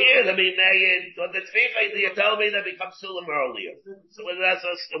 Here they be made on the tvicha, you're telling me they become psulim earlier. So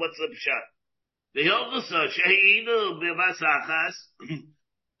what's the pshat? The Yogusa, Sheinu, Bivasachas,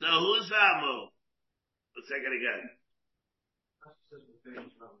 the Huzamu. Let's take it again.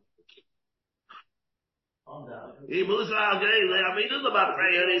 He moves out again. I mean, it's about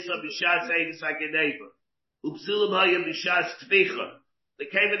prayer. It's a Bishat saying it's like a neighbor. Upsilim Hayim Bishat Tvicha. They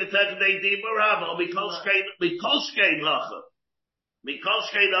came in the touch of the Deeper Rama. Mikolshkein Lacha.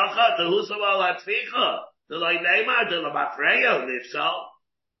 Mikolshkein Lacha, the Huzamu al Tvicha. The Lainema, the Lamafreya, if so.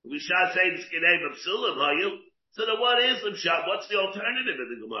 We shall say this Geneva Psulim, are you? So then what is the shot? What's the alternative in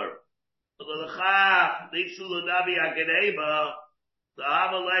the Gemara? What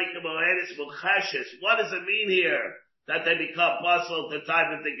does it mean here? That they become possible at the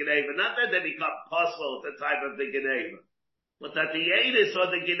time of the Geneva. Not that they become possible at the time of the Geneva. But that the Eidus or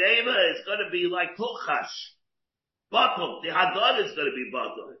the Geneva is going to be like Kulchash. Batum. The Hadad is going to be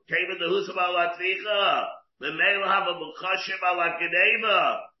Batum. Came in the Husam al-Atvicha. The male have a mukhashim ala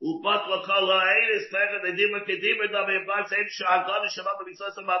geneva, ubat lokal ha'eris, tega the dimmer kedimmer, da me bat seim sha'agad shabbat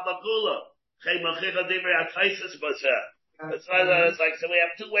b'mitzvah mat lakula. Chay machicha dimmer ataisis baseh. It's like, so we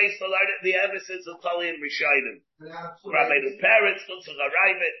have two ways to learn it. The emphasis of Tali and Rishayim. Rabbi the parents, don't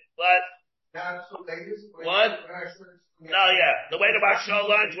arrive it, but, what? No, yeah. The way the Marshal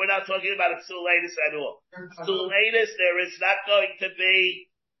learns, we're not talking about a Psuladis at all. Psuladis, there is not going to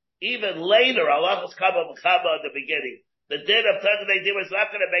be even later, Allah was Kaba Mechaba at the beginning. The din of Tachadei Dibur is not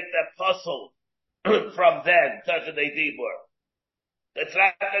going to make that puzzle from then, Tachadei Dibur. It's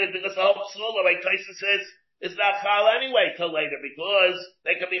not going to, because the whole Psula, like Tyson says, is not Chal anyway till later, because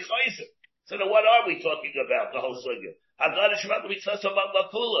they can be Chayzer. So then what are we talking about, the whole Sugya? Haggadah Shabbat Mitzvah about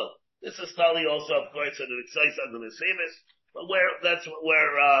Lakula. This is Tali also, of course, and it excites under the Semis, but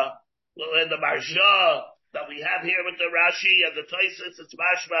in the Marsha, that we have here with the Rashi and the Tosfos, it's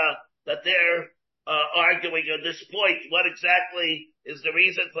mashma that they're arguing on this point. What exactly is the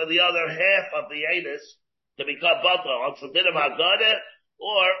reason for the other half of the Eidus to become Batal? Al Tzadidim Haggadah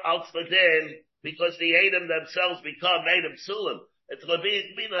or Al Tzadidim because the Eidim themselves become Eidim Sulim. It's going to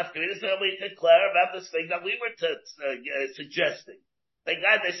be enough to declare about this thing that we were suggesting. They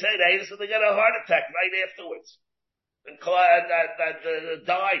say the Eidus and they got a heart attack right afterwards and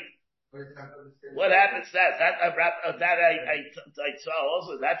died. What happens that I saw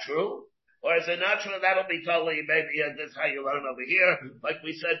also, is that true? Or is it not true? That'll be totally, maybe that's how you learn over here, like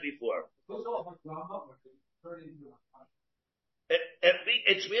we said before.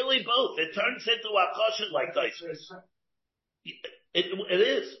 It's really both. It turns into a caution like Tyson. It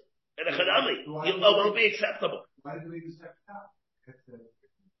is. And a Chadami. It won't be acceptable. Why do we accept that?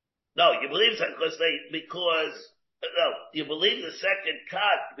 No, you believe that you believe the second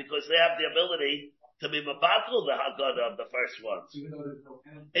cut because they have the ability to be mabatul the Haggadah of the first ones. Even though there's no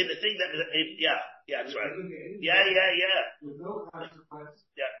penalty. And the thing that, that's right. Yeah. With no consequence.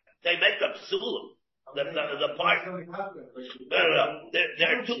 Yeah. They make them psulim. The part. No.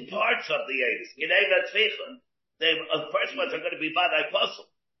 There are two parts of the Eidus. Geneva and Tvicha. The first ones are going to be Badai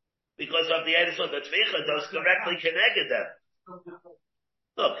Puzzle. Because of the Eidus of the Tvicha, those directly connected them.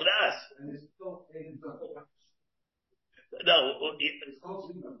 No, Knas. No,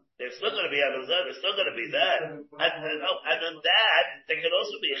 there's still going to be Amazon, there's still going to be that. And then that, there can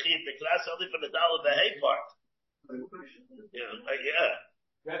also be a Chiyuv the class only for the Dal of the Hay part.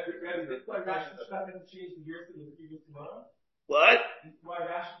 That's why Rashi should not have changed the gears from the previous tomorrow. What? That's why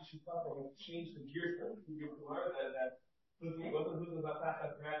Rashi should not have changed the gears from the previous tomorrow. That wasn't who's about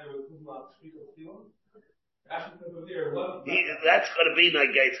that rather was who's about speak of Steelum. Rashi could go there. That's going to be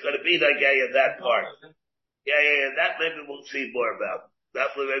Nagay. It's going to be Nagay in that part. Yeah. That maybe we'll see more about.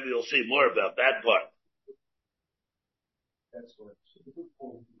 Definitely maybe we'll see more about that part. That's what.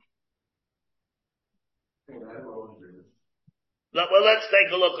 Well, let's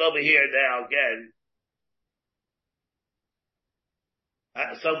take a look over here now again.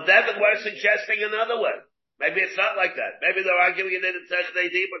 So then we're suggesting another way. Maybe it's not like that. Maybe they're arguing it in Technei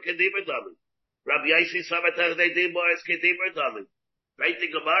Dim or Kedibur Dami. Rabbi Yaisi Sama Technei Dim or is Kedibur Dami. Right, the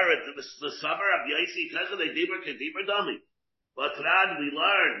Gemara, the summer of Yaisi Technei Dim or Kedibur Dami. But Ran, we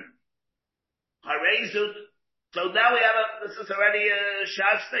learn. Harezut. So now we have this is already a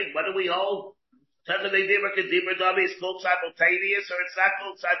Shas thing. What do we hold? Technei Dim or Kedibur Dami is called simultaneous or it's not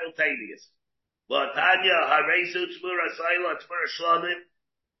called simultaneous. But Tanya, Harezu Tmura Saila, Tmura Shlomim,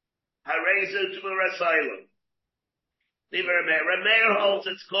 Harezu Tmura Saila. The Rameir holds,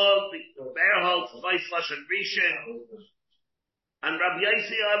 it's called, the Rameir holds, Vaislash and Rishon. And Rabbi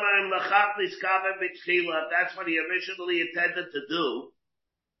Yossi Amar and Lachap Niskaven B'Tchila, that's what he originally intended to do,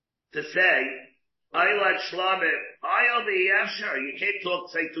 to say, I like Shlomim, I'll be Yashar. You can't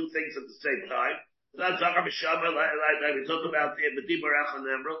say two things at the same time. That's Zachar B'Shama, like we talk about the B'Dibur Echon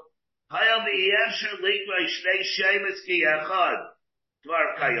Emro. I'll be Yashar Likra Shnei Shemes Ki Echad,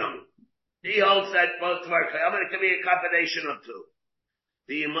 Dvar Kayam. He holds that both Dvar Kayam, and it can be a combination of two.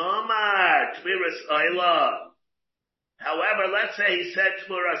 The Imamah, Tmiras Ayla. However, let's say he said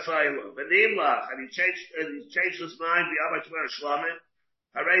Tmuras Ayla, V'Nimlach, and he changed his mind, V'Yamar Tmuras Shlomim,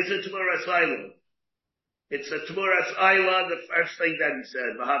 Hareza Tmuras Ayla. It's a Tmuras Ayla, the first thing that he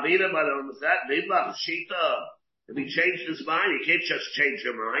said. V'Havina, but on that, Nimlach, Shita. If he changed his mind, you can't just change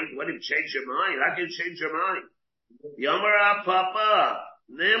your mind. What if you change your mind? How can you change your mind? Yamara Papa,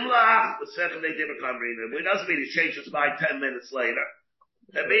 Nimlach, the second they did a Kamrina. It doesn't mean he changed his mind 10 minutes later.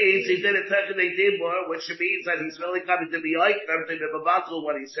 That means he did a second they did more, which means that he's really coming to be like everything to Babatul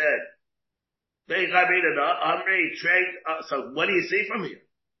what he said. So what do you see from here?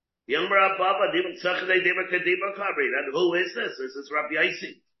 Yamara Papa, Dim Second they did a Kadima Kamrina. And who is this? This is Rabbi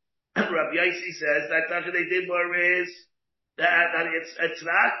Yossi. Rabbi Yossi says that second they did more is that it's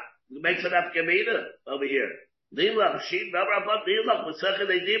not, it makes it up Kamina over here. Nimlach, Sheep, Namra Papa, Nimlach, the second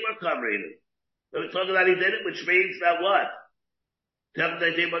they did more Kamrina. So we're talking that he did it, which means that what? And,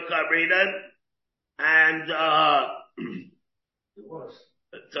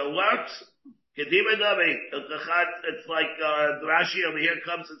 so it works. It's like, Rashi over here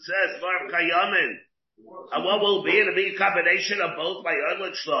comes and says, Varm Kayamin. And what will be? It'll be a combination of both by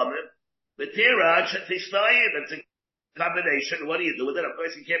Yodlet Shlomim. The Tiraj and Tishtayim. It's a combination. What do you do with it? Of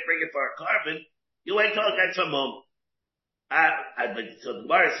course, you can't bring it for a carbon. You wait till it gets a mum. So the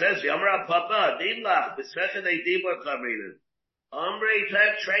Gemara says, Yamra Papa, Dimlach, B'Sechet Dibur Kamrinin. Omri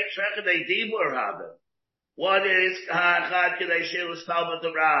Trek they Dibur Rabba. What is Chad Kedei Shilas Talmud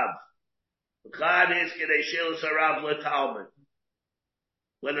the Rab? Chad is Kedei Shilas Rav LeTalmud.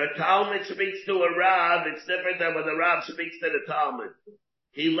 When a Talmud speaks to a Rav, it's different than when the Rav speaks to the Talmud.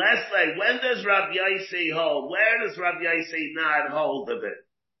 He lastly, when does Rabbi Yossi hold? Where does Rabbi Yossi not hold of it?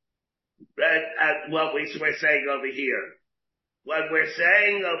 Right, at what we're saying over here. What we're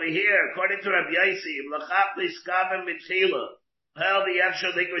saying over here, according to Rabbi Yossi, L'chap Niskaven Mitchila. Hell, the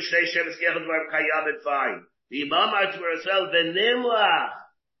Yavshal Likra Shnei Shemes Kechad Var Kayam and fine. The Imam HaTmurasel V'Nimlach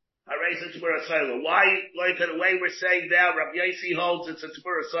Haresa Tmurasela. Why, going to the way we're saying now, Rabbi Yossi holds it's a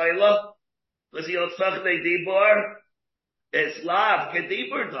Tmurasela? Because he holds Tachnei Dibor. It's Lav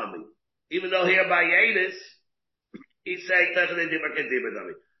Kedibor Dummy. Even though here by Yadis, he's saying Tachnei Dibor Kedibor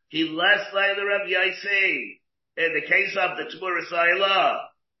Dummy. He less like the Rabbi Yossi. In the case of the Tmurasela,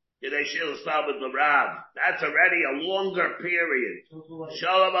 that's already a longer period.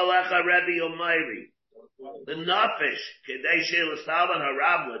 Shalom Alecha Rebbe Umayri. The Nafish, Kedei Shilas Talmud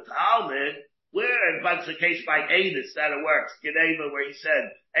Harab LeTalmud, where in the case by Eidus that it works. Geneva, where he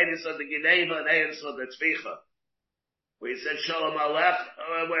said, Eidus on the Geneva and Eidus on the Tzvicha. Where he said Shalom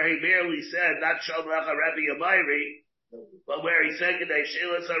Alecha, where he merely said, not Shalom Alecha Rebbe Umayri, but where he said Kedei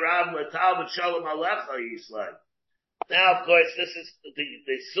Shilas Harab LeTalmud Shalom Alecha Yisrael. Now, of course, this is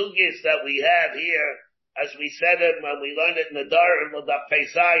the sugyas that we have here, as we said it when we learned it in the Darim of the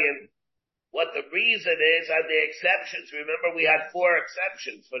Pesayim, what the reason is and the exceptions. Remember, we had 4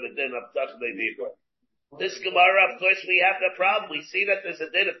 exceptions for the din of Tachnei Dibur. This Gemara, of course, we have the problem. We see that there's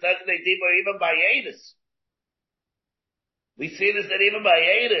a din of Tachnei Dibur even by Eidus. We see this that even by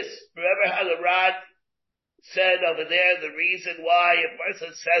Eidus. Remember how the Rad said over there the reason why a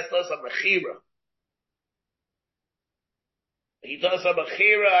person says those on Mechira. He does a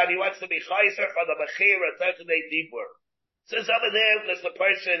Mechira and he wants to be Chayzer for the Mechira, Tachnei Dibur. Says over there because the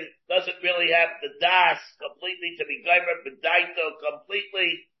person doesn't really have the das completely to be Gaimer B'daito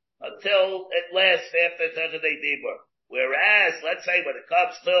completely until it lasts after Tachnei Dibur. Whereas, let's say when it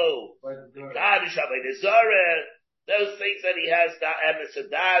comes to Kaddish Avodah, those things that he has a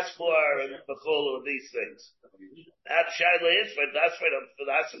das for and Bechulu and these things. That Shaila is for das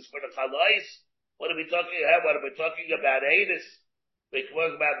for the Chalais. What are we talking about? What are we talking about? Eidus. We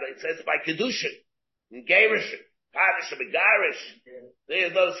talk about, it says by Kedushin, and Gerishin, Kaddish, and Megarish.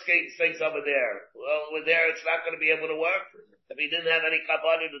 There's those things over there. Well, over there, it's not going to be able to work. If he didn't have any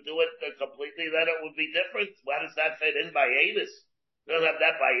kavanah to do it completely, then it would be different. Why does that fit in by Eidus? We don't have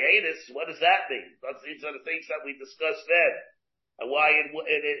that by Eidus. What does that mean? These are the things that we discussed then. And why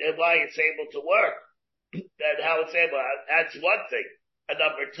it's able to work. And how it's able, that's one thing. And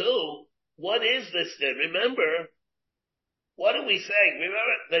number 2, what is this then? Remember, what are we saying? Remember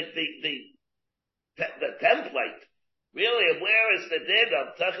the template. Really, where is the din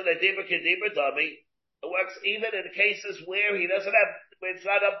of Tachadei Dibur Kedibur Dami? It works even in cases where he doesn't have, where it's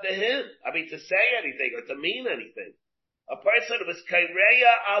not up to him. I mean, to say anything or to mean anything. A person who was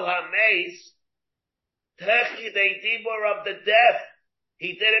Kaireya al Hameis, Tachadei Dibur of the death.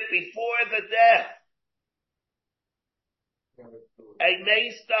 He did it before the death. A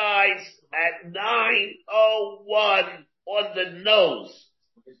mace dies at 9:01 on the nose.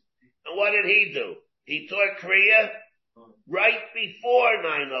 And what did he do? He tore Kriya right before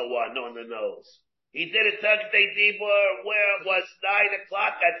 9:01 on the nose. He did it Tachadei Dibur where it was 9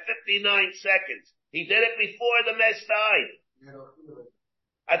 o'clock at 59 seconds. He did it before the mace died.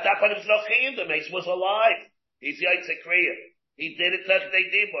 At that point, it was no chiyuv. The mace was alive. He's Yaitse Kriya. He did it Tachadei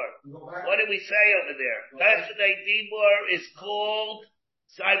Dibur. What did we say over there? Tachadei Dibur is called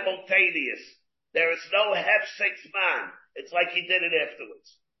simultaneous. There is no hefsek zman. It's like he did it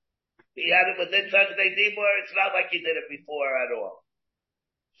afterwards. He had it within Tachadei Dibur. It's not like he did it before at all.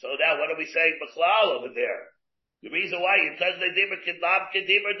 So now what are we saying B'chlal over there? The reason why you Tachadei Dibur Kedlav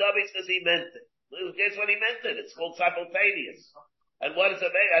Kedibur Davi is because he meant it. Guess what he meant it? It's called simultaneous. And what is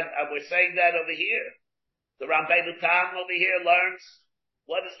it? And we're saying that over here. The Rabbeinu Tam over here learns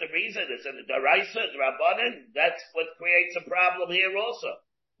what is the reason. It's in the Daraisa, the Rabbanan. That's what creates a problem here also.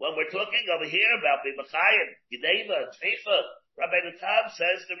 When we're talking over here about B'Machayim, Gedeva, Tficha, Rabbeinu Tam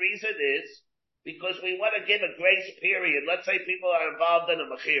says the reason is because we want to give a grace period. Let's say people are involved in a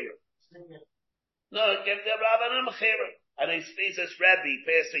Mechira. No, give the Rabban a Mechira. And he sees this Rebbe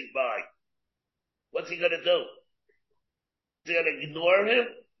passing by. What's he going to do? Is he going to ignore him?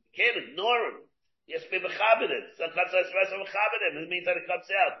 You can't ignore him. Yes, be mechabedim. Sometimes that's rest of mechabedim. It means that it comes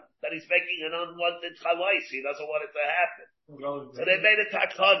out that he's making an unwanted chalais. He doesn't want it to happen. So they made a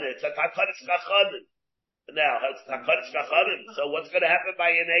takonis. It's a takonis kachonim. Now, it's takonis kachonim. So what's going to happen by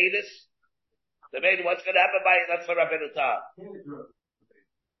an anus? They made what's going to happen by that's for Rabbeinu Tam.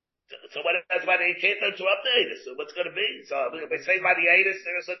 So that's why they can't interrupt the anus. So what's going to be? So if they say by the anus,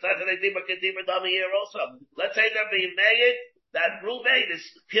 there's a Tachadei Dibur Kedibur Dami here also. Let's say they're being made that Reuven is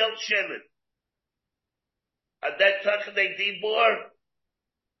killed Shimon. And then Tachadei Dibur,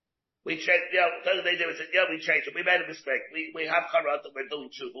 we changed, Tachadei Dibur said, we changed it. We made a mistake. We have Charat and we're doing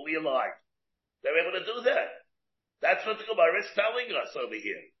tshuva. We lied. They're able to do that. That's what the Gemara is telling us over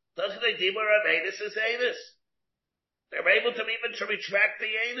here. Tachadei Dibur of anus is anus. They're able to even to retract the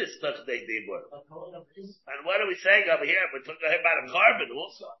anus, Tachadei Dibur. And what are we saying over here? We're talking about a carbon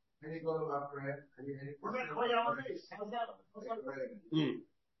also. Let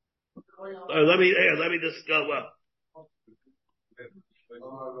me just go up.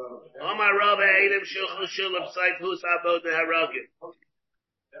 Omar Rabbi Adam Shulchan Shulam Saifus Abod Neharagim.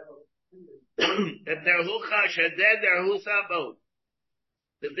 If they're Huchash and then they're Husabod,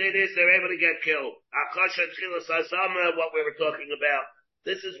 the thing is they're able to get killed. Akash and Chilas Hasama, what we were talking about.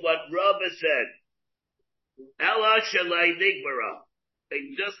 This is what Rabbi said. Ela Shalai Nigbara.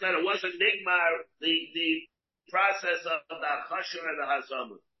 Just that it wasn't Nigmar, the process of the Akash and the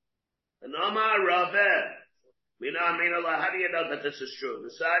Hasama. And Omar Rabbi, how do you know that this is true? The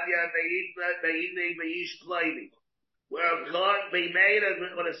Sadya Be'ini Be'ish Kleini. Where God be made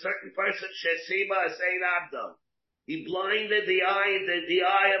when a certain person, Shesiba Asein Abdo. He blinded the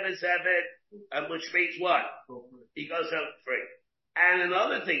eye of his Eved, and which means what? He goes out free. And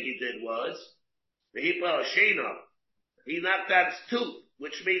another thing he did was, he knocked out his tooth,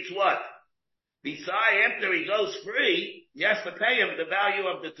 which means what? Besides, after he goes free, he has to pay him the value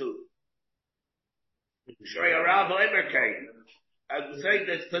of the tooth. I'm saying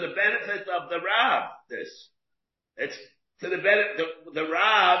this to the benefit of the Rab, it's to the benefit, the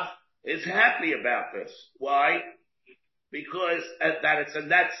Rab is happy about this. Why? Because that it's in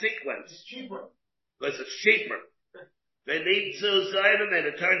that sequence. It's cheaper. Because it's cheaper. They need to Zayman.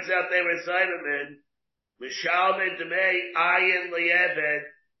 It turns out they were Zayman. Mishalman Demei Ayin Li'eved.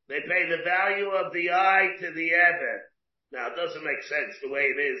 They pay the value of the eye to the Eved. Now it doesn't make sense the way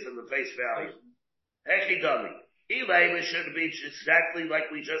it is in the face value. Hechidami. Elay should be exactly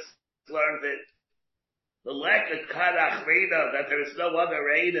like we just learned it. The lack of kat achrina, that there is no other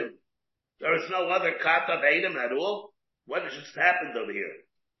Adam. There is no other kat of Adam at all. What has just happened over here?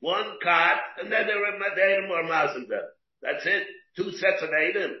 One kat, and then there are Adam or Mazda. That's it. 2 sets of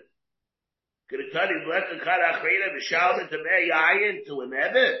Adam. Could it tell you lack of kat achrina, Mishalman to Mei Ayin to an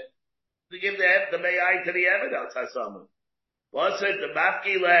Eved? To give the Mei Ayin to the Eved, outside someone. What's it? The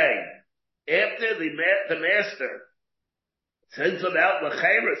Mafki lay. After the master sends him out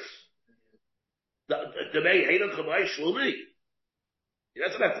L'cheres, the Mei Hainu Kamei Shlumi. He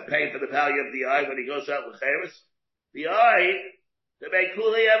doesn't have to pay for the value of the eye when he goes out with Chavis. The eye, to make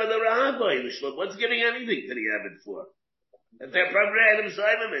Kuli Evan the Rabbi, what's giving anything to the Evan for? If they're from Adam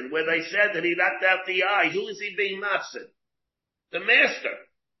Zimmerman, where they said that he knocked out the eye, who is he being mafsid? The master.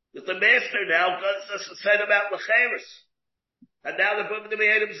 Because the master now said about Lecheris. And now they're putting to be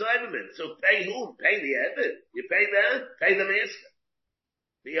Adam Zimmerman. So pay whom? Pay the Evan. You pay them? Pay the master.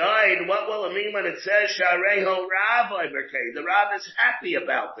 The eye, what will it mean when it says Shareho Rabbi Merkei? The Rav is happy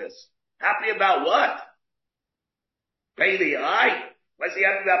about this. Happy about what? Pay the eye? What's he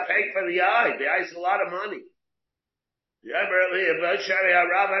happy about paying for the eye? The eye is a lot of money. And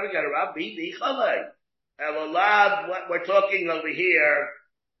what we're talking over here,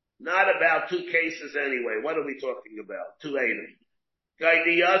 not about two cases anyway. What are we talking about? 280.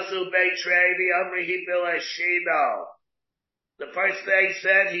 The first day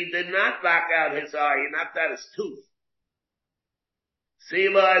said he did not knock out his eye, he knocked out his tooth.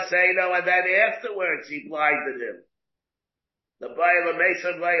 Sila Aseno, and then afterwards he blinded him. The Baila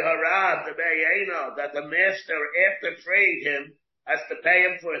Mason Lay Harab, the Bayeno, that the master, after freeing him, has to pay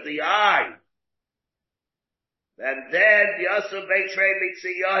him for the eye. And then Yosef Beitrei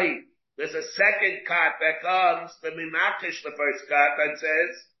Mitziyahi. There's a second cut that comes to Mimakish, the first cut, and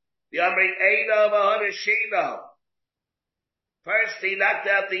says, Yamri Eino Vahonashino. First he knocked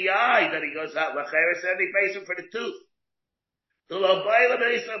out the eye, then he goes out Lacheris, and he pays him for the tooth. The Lo Baila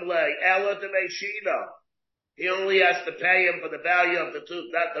Mason Lay, Elo de Meishino. He only has to pay him for the value of the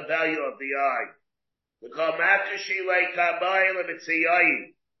tooth, not the value of the eye.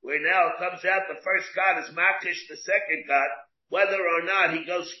 Where now it comes out the first cut is makish the second cut, whether or not he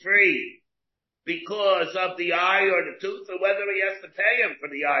goes free because of the eye or the tooth, or whether he has to pay him for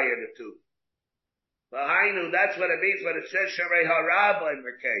the eye or the tooth. That's what it means when it says Sharei HaRabbi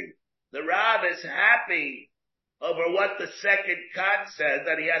Merkei. The Rab is happy over what the second cut says,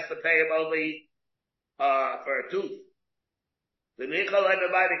 that he has to pay him only for a tooth. The Nicholai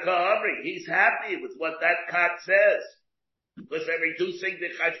B'Mai Ka'amri, he's happy with what that cut says. Because they're reducing the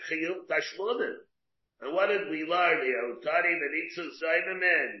Chayil Tashlumin. And what did we learn here? Utari Benitzu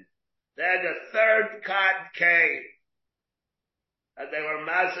Zaymamin. Then the third cut came. And they were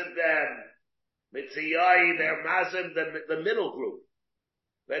mazim them. Mitziyai, they're mazim the middle group.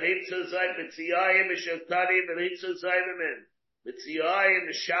 Benitzu Zaymamin, Mitziyai, Mishotari, Benitzu Zaymamin. Mitziyai,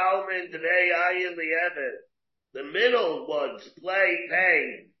 Mishalman, Dvei, and the Evid. The middle ones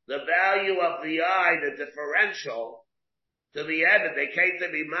pay the value of the eye, the differential, to the Evid. They came to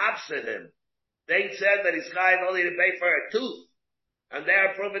be mafsid him. They said that he's chayav only to pay for a tooth. And they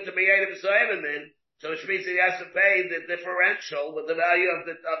are proven to be Adam Zaymamin, so which means he has to pay the differential with the value of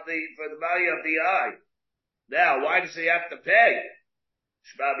for the value of the eye. Now, why does he have to pay?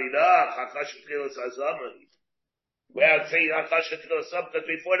 Well, see, because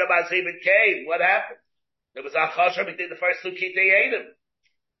before the Maz even came, what happened? There was Achashra between the first two Kitei Eidim.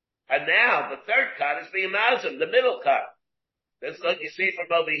 And now, the third cut is being Mazim, the middle cut. That's what you see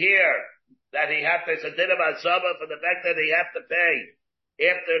from over here, that there's a din of Azama for the fact that he have to pay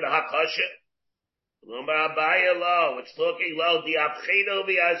after the Hakasha. It's talking low, the Abchino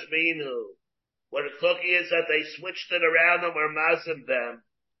v'Azminu. What it's talking is that they switched it around and were Mazim them.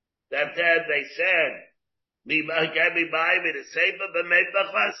 That then they said,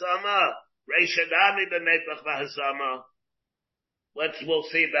 we'll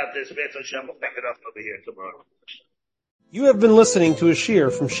see about this. We'll pick it up over here tomorrow. You have been listening to a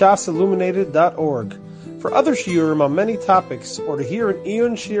shiur from shasilluminated.org. For other shiurim on many topics, or to hear an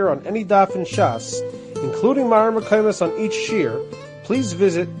Eon shiur on any daf in Shas, including Mara Mekaymas on each shiur, please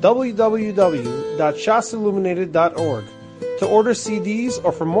visit www.shasilluminated.org. To order CDs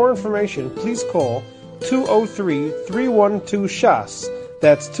or for more information, please call 203-312-SHAS.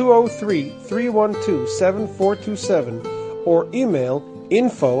 That's 203-312-7427, or email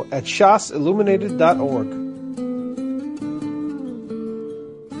info@shasilluminated.org.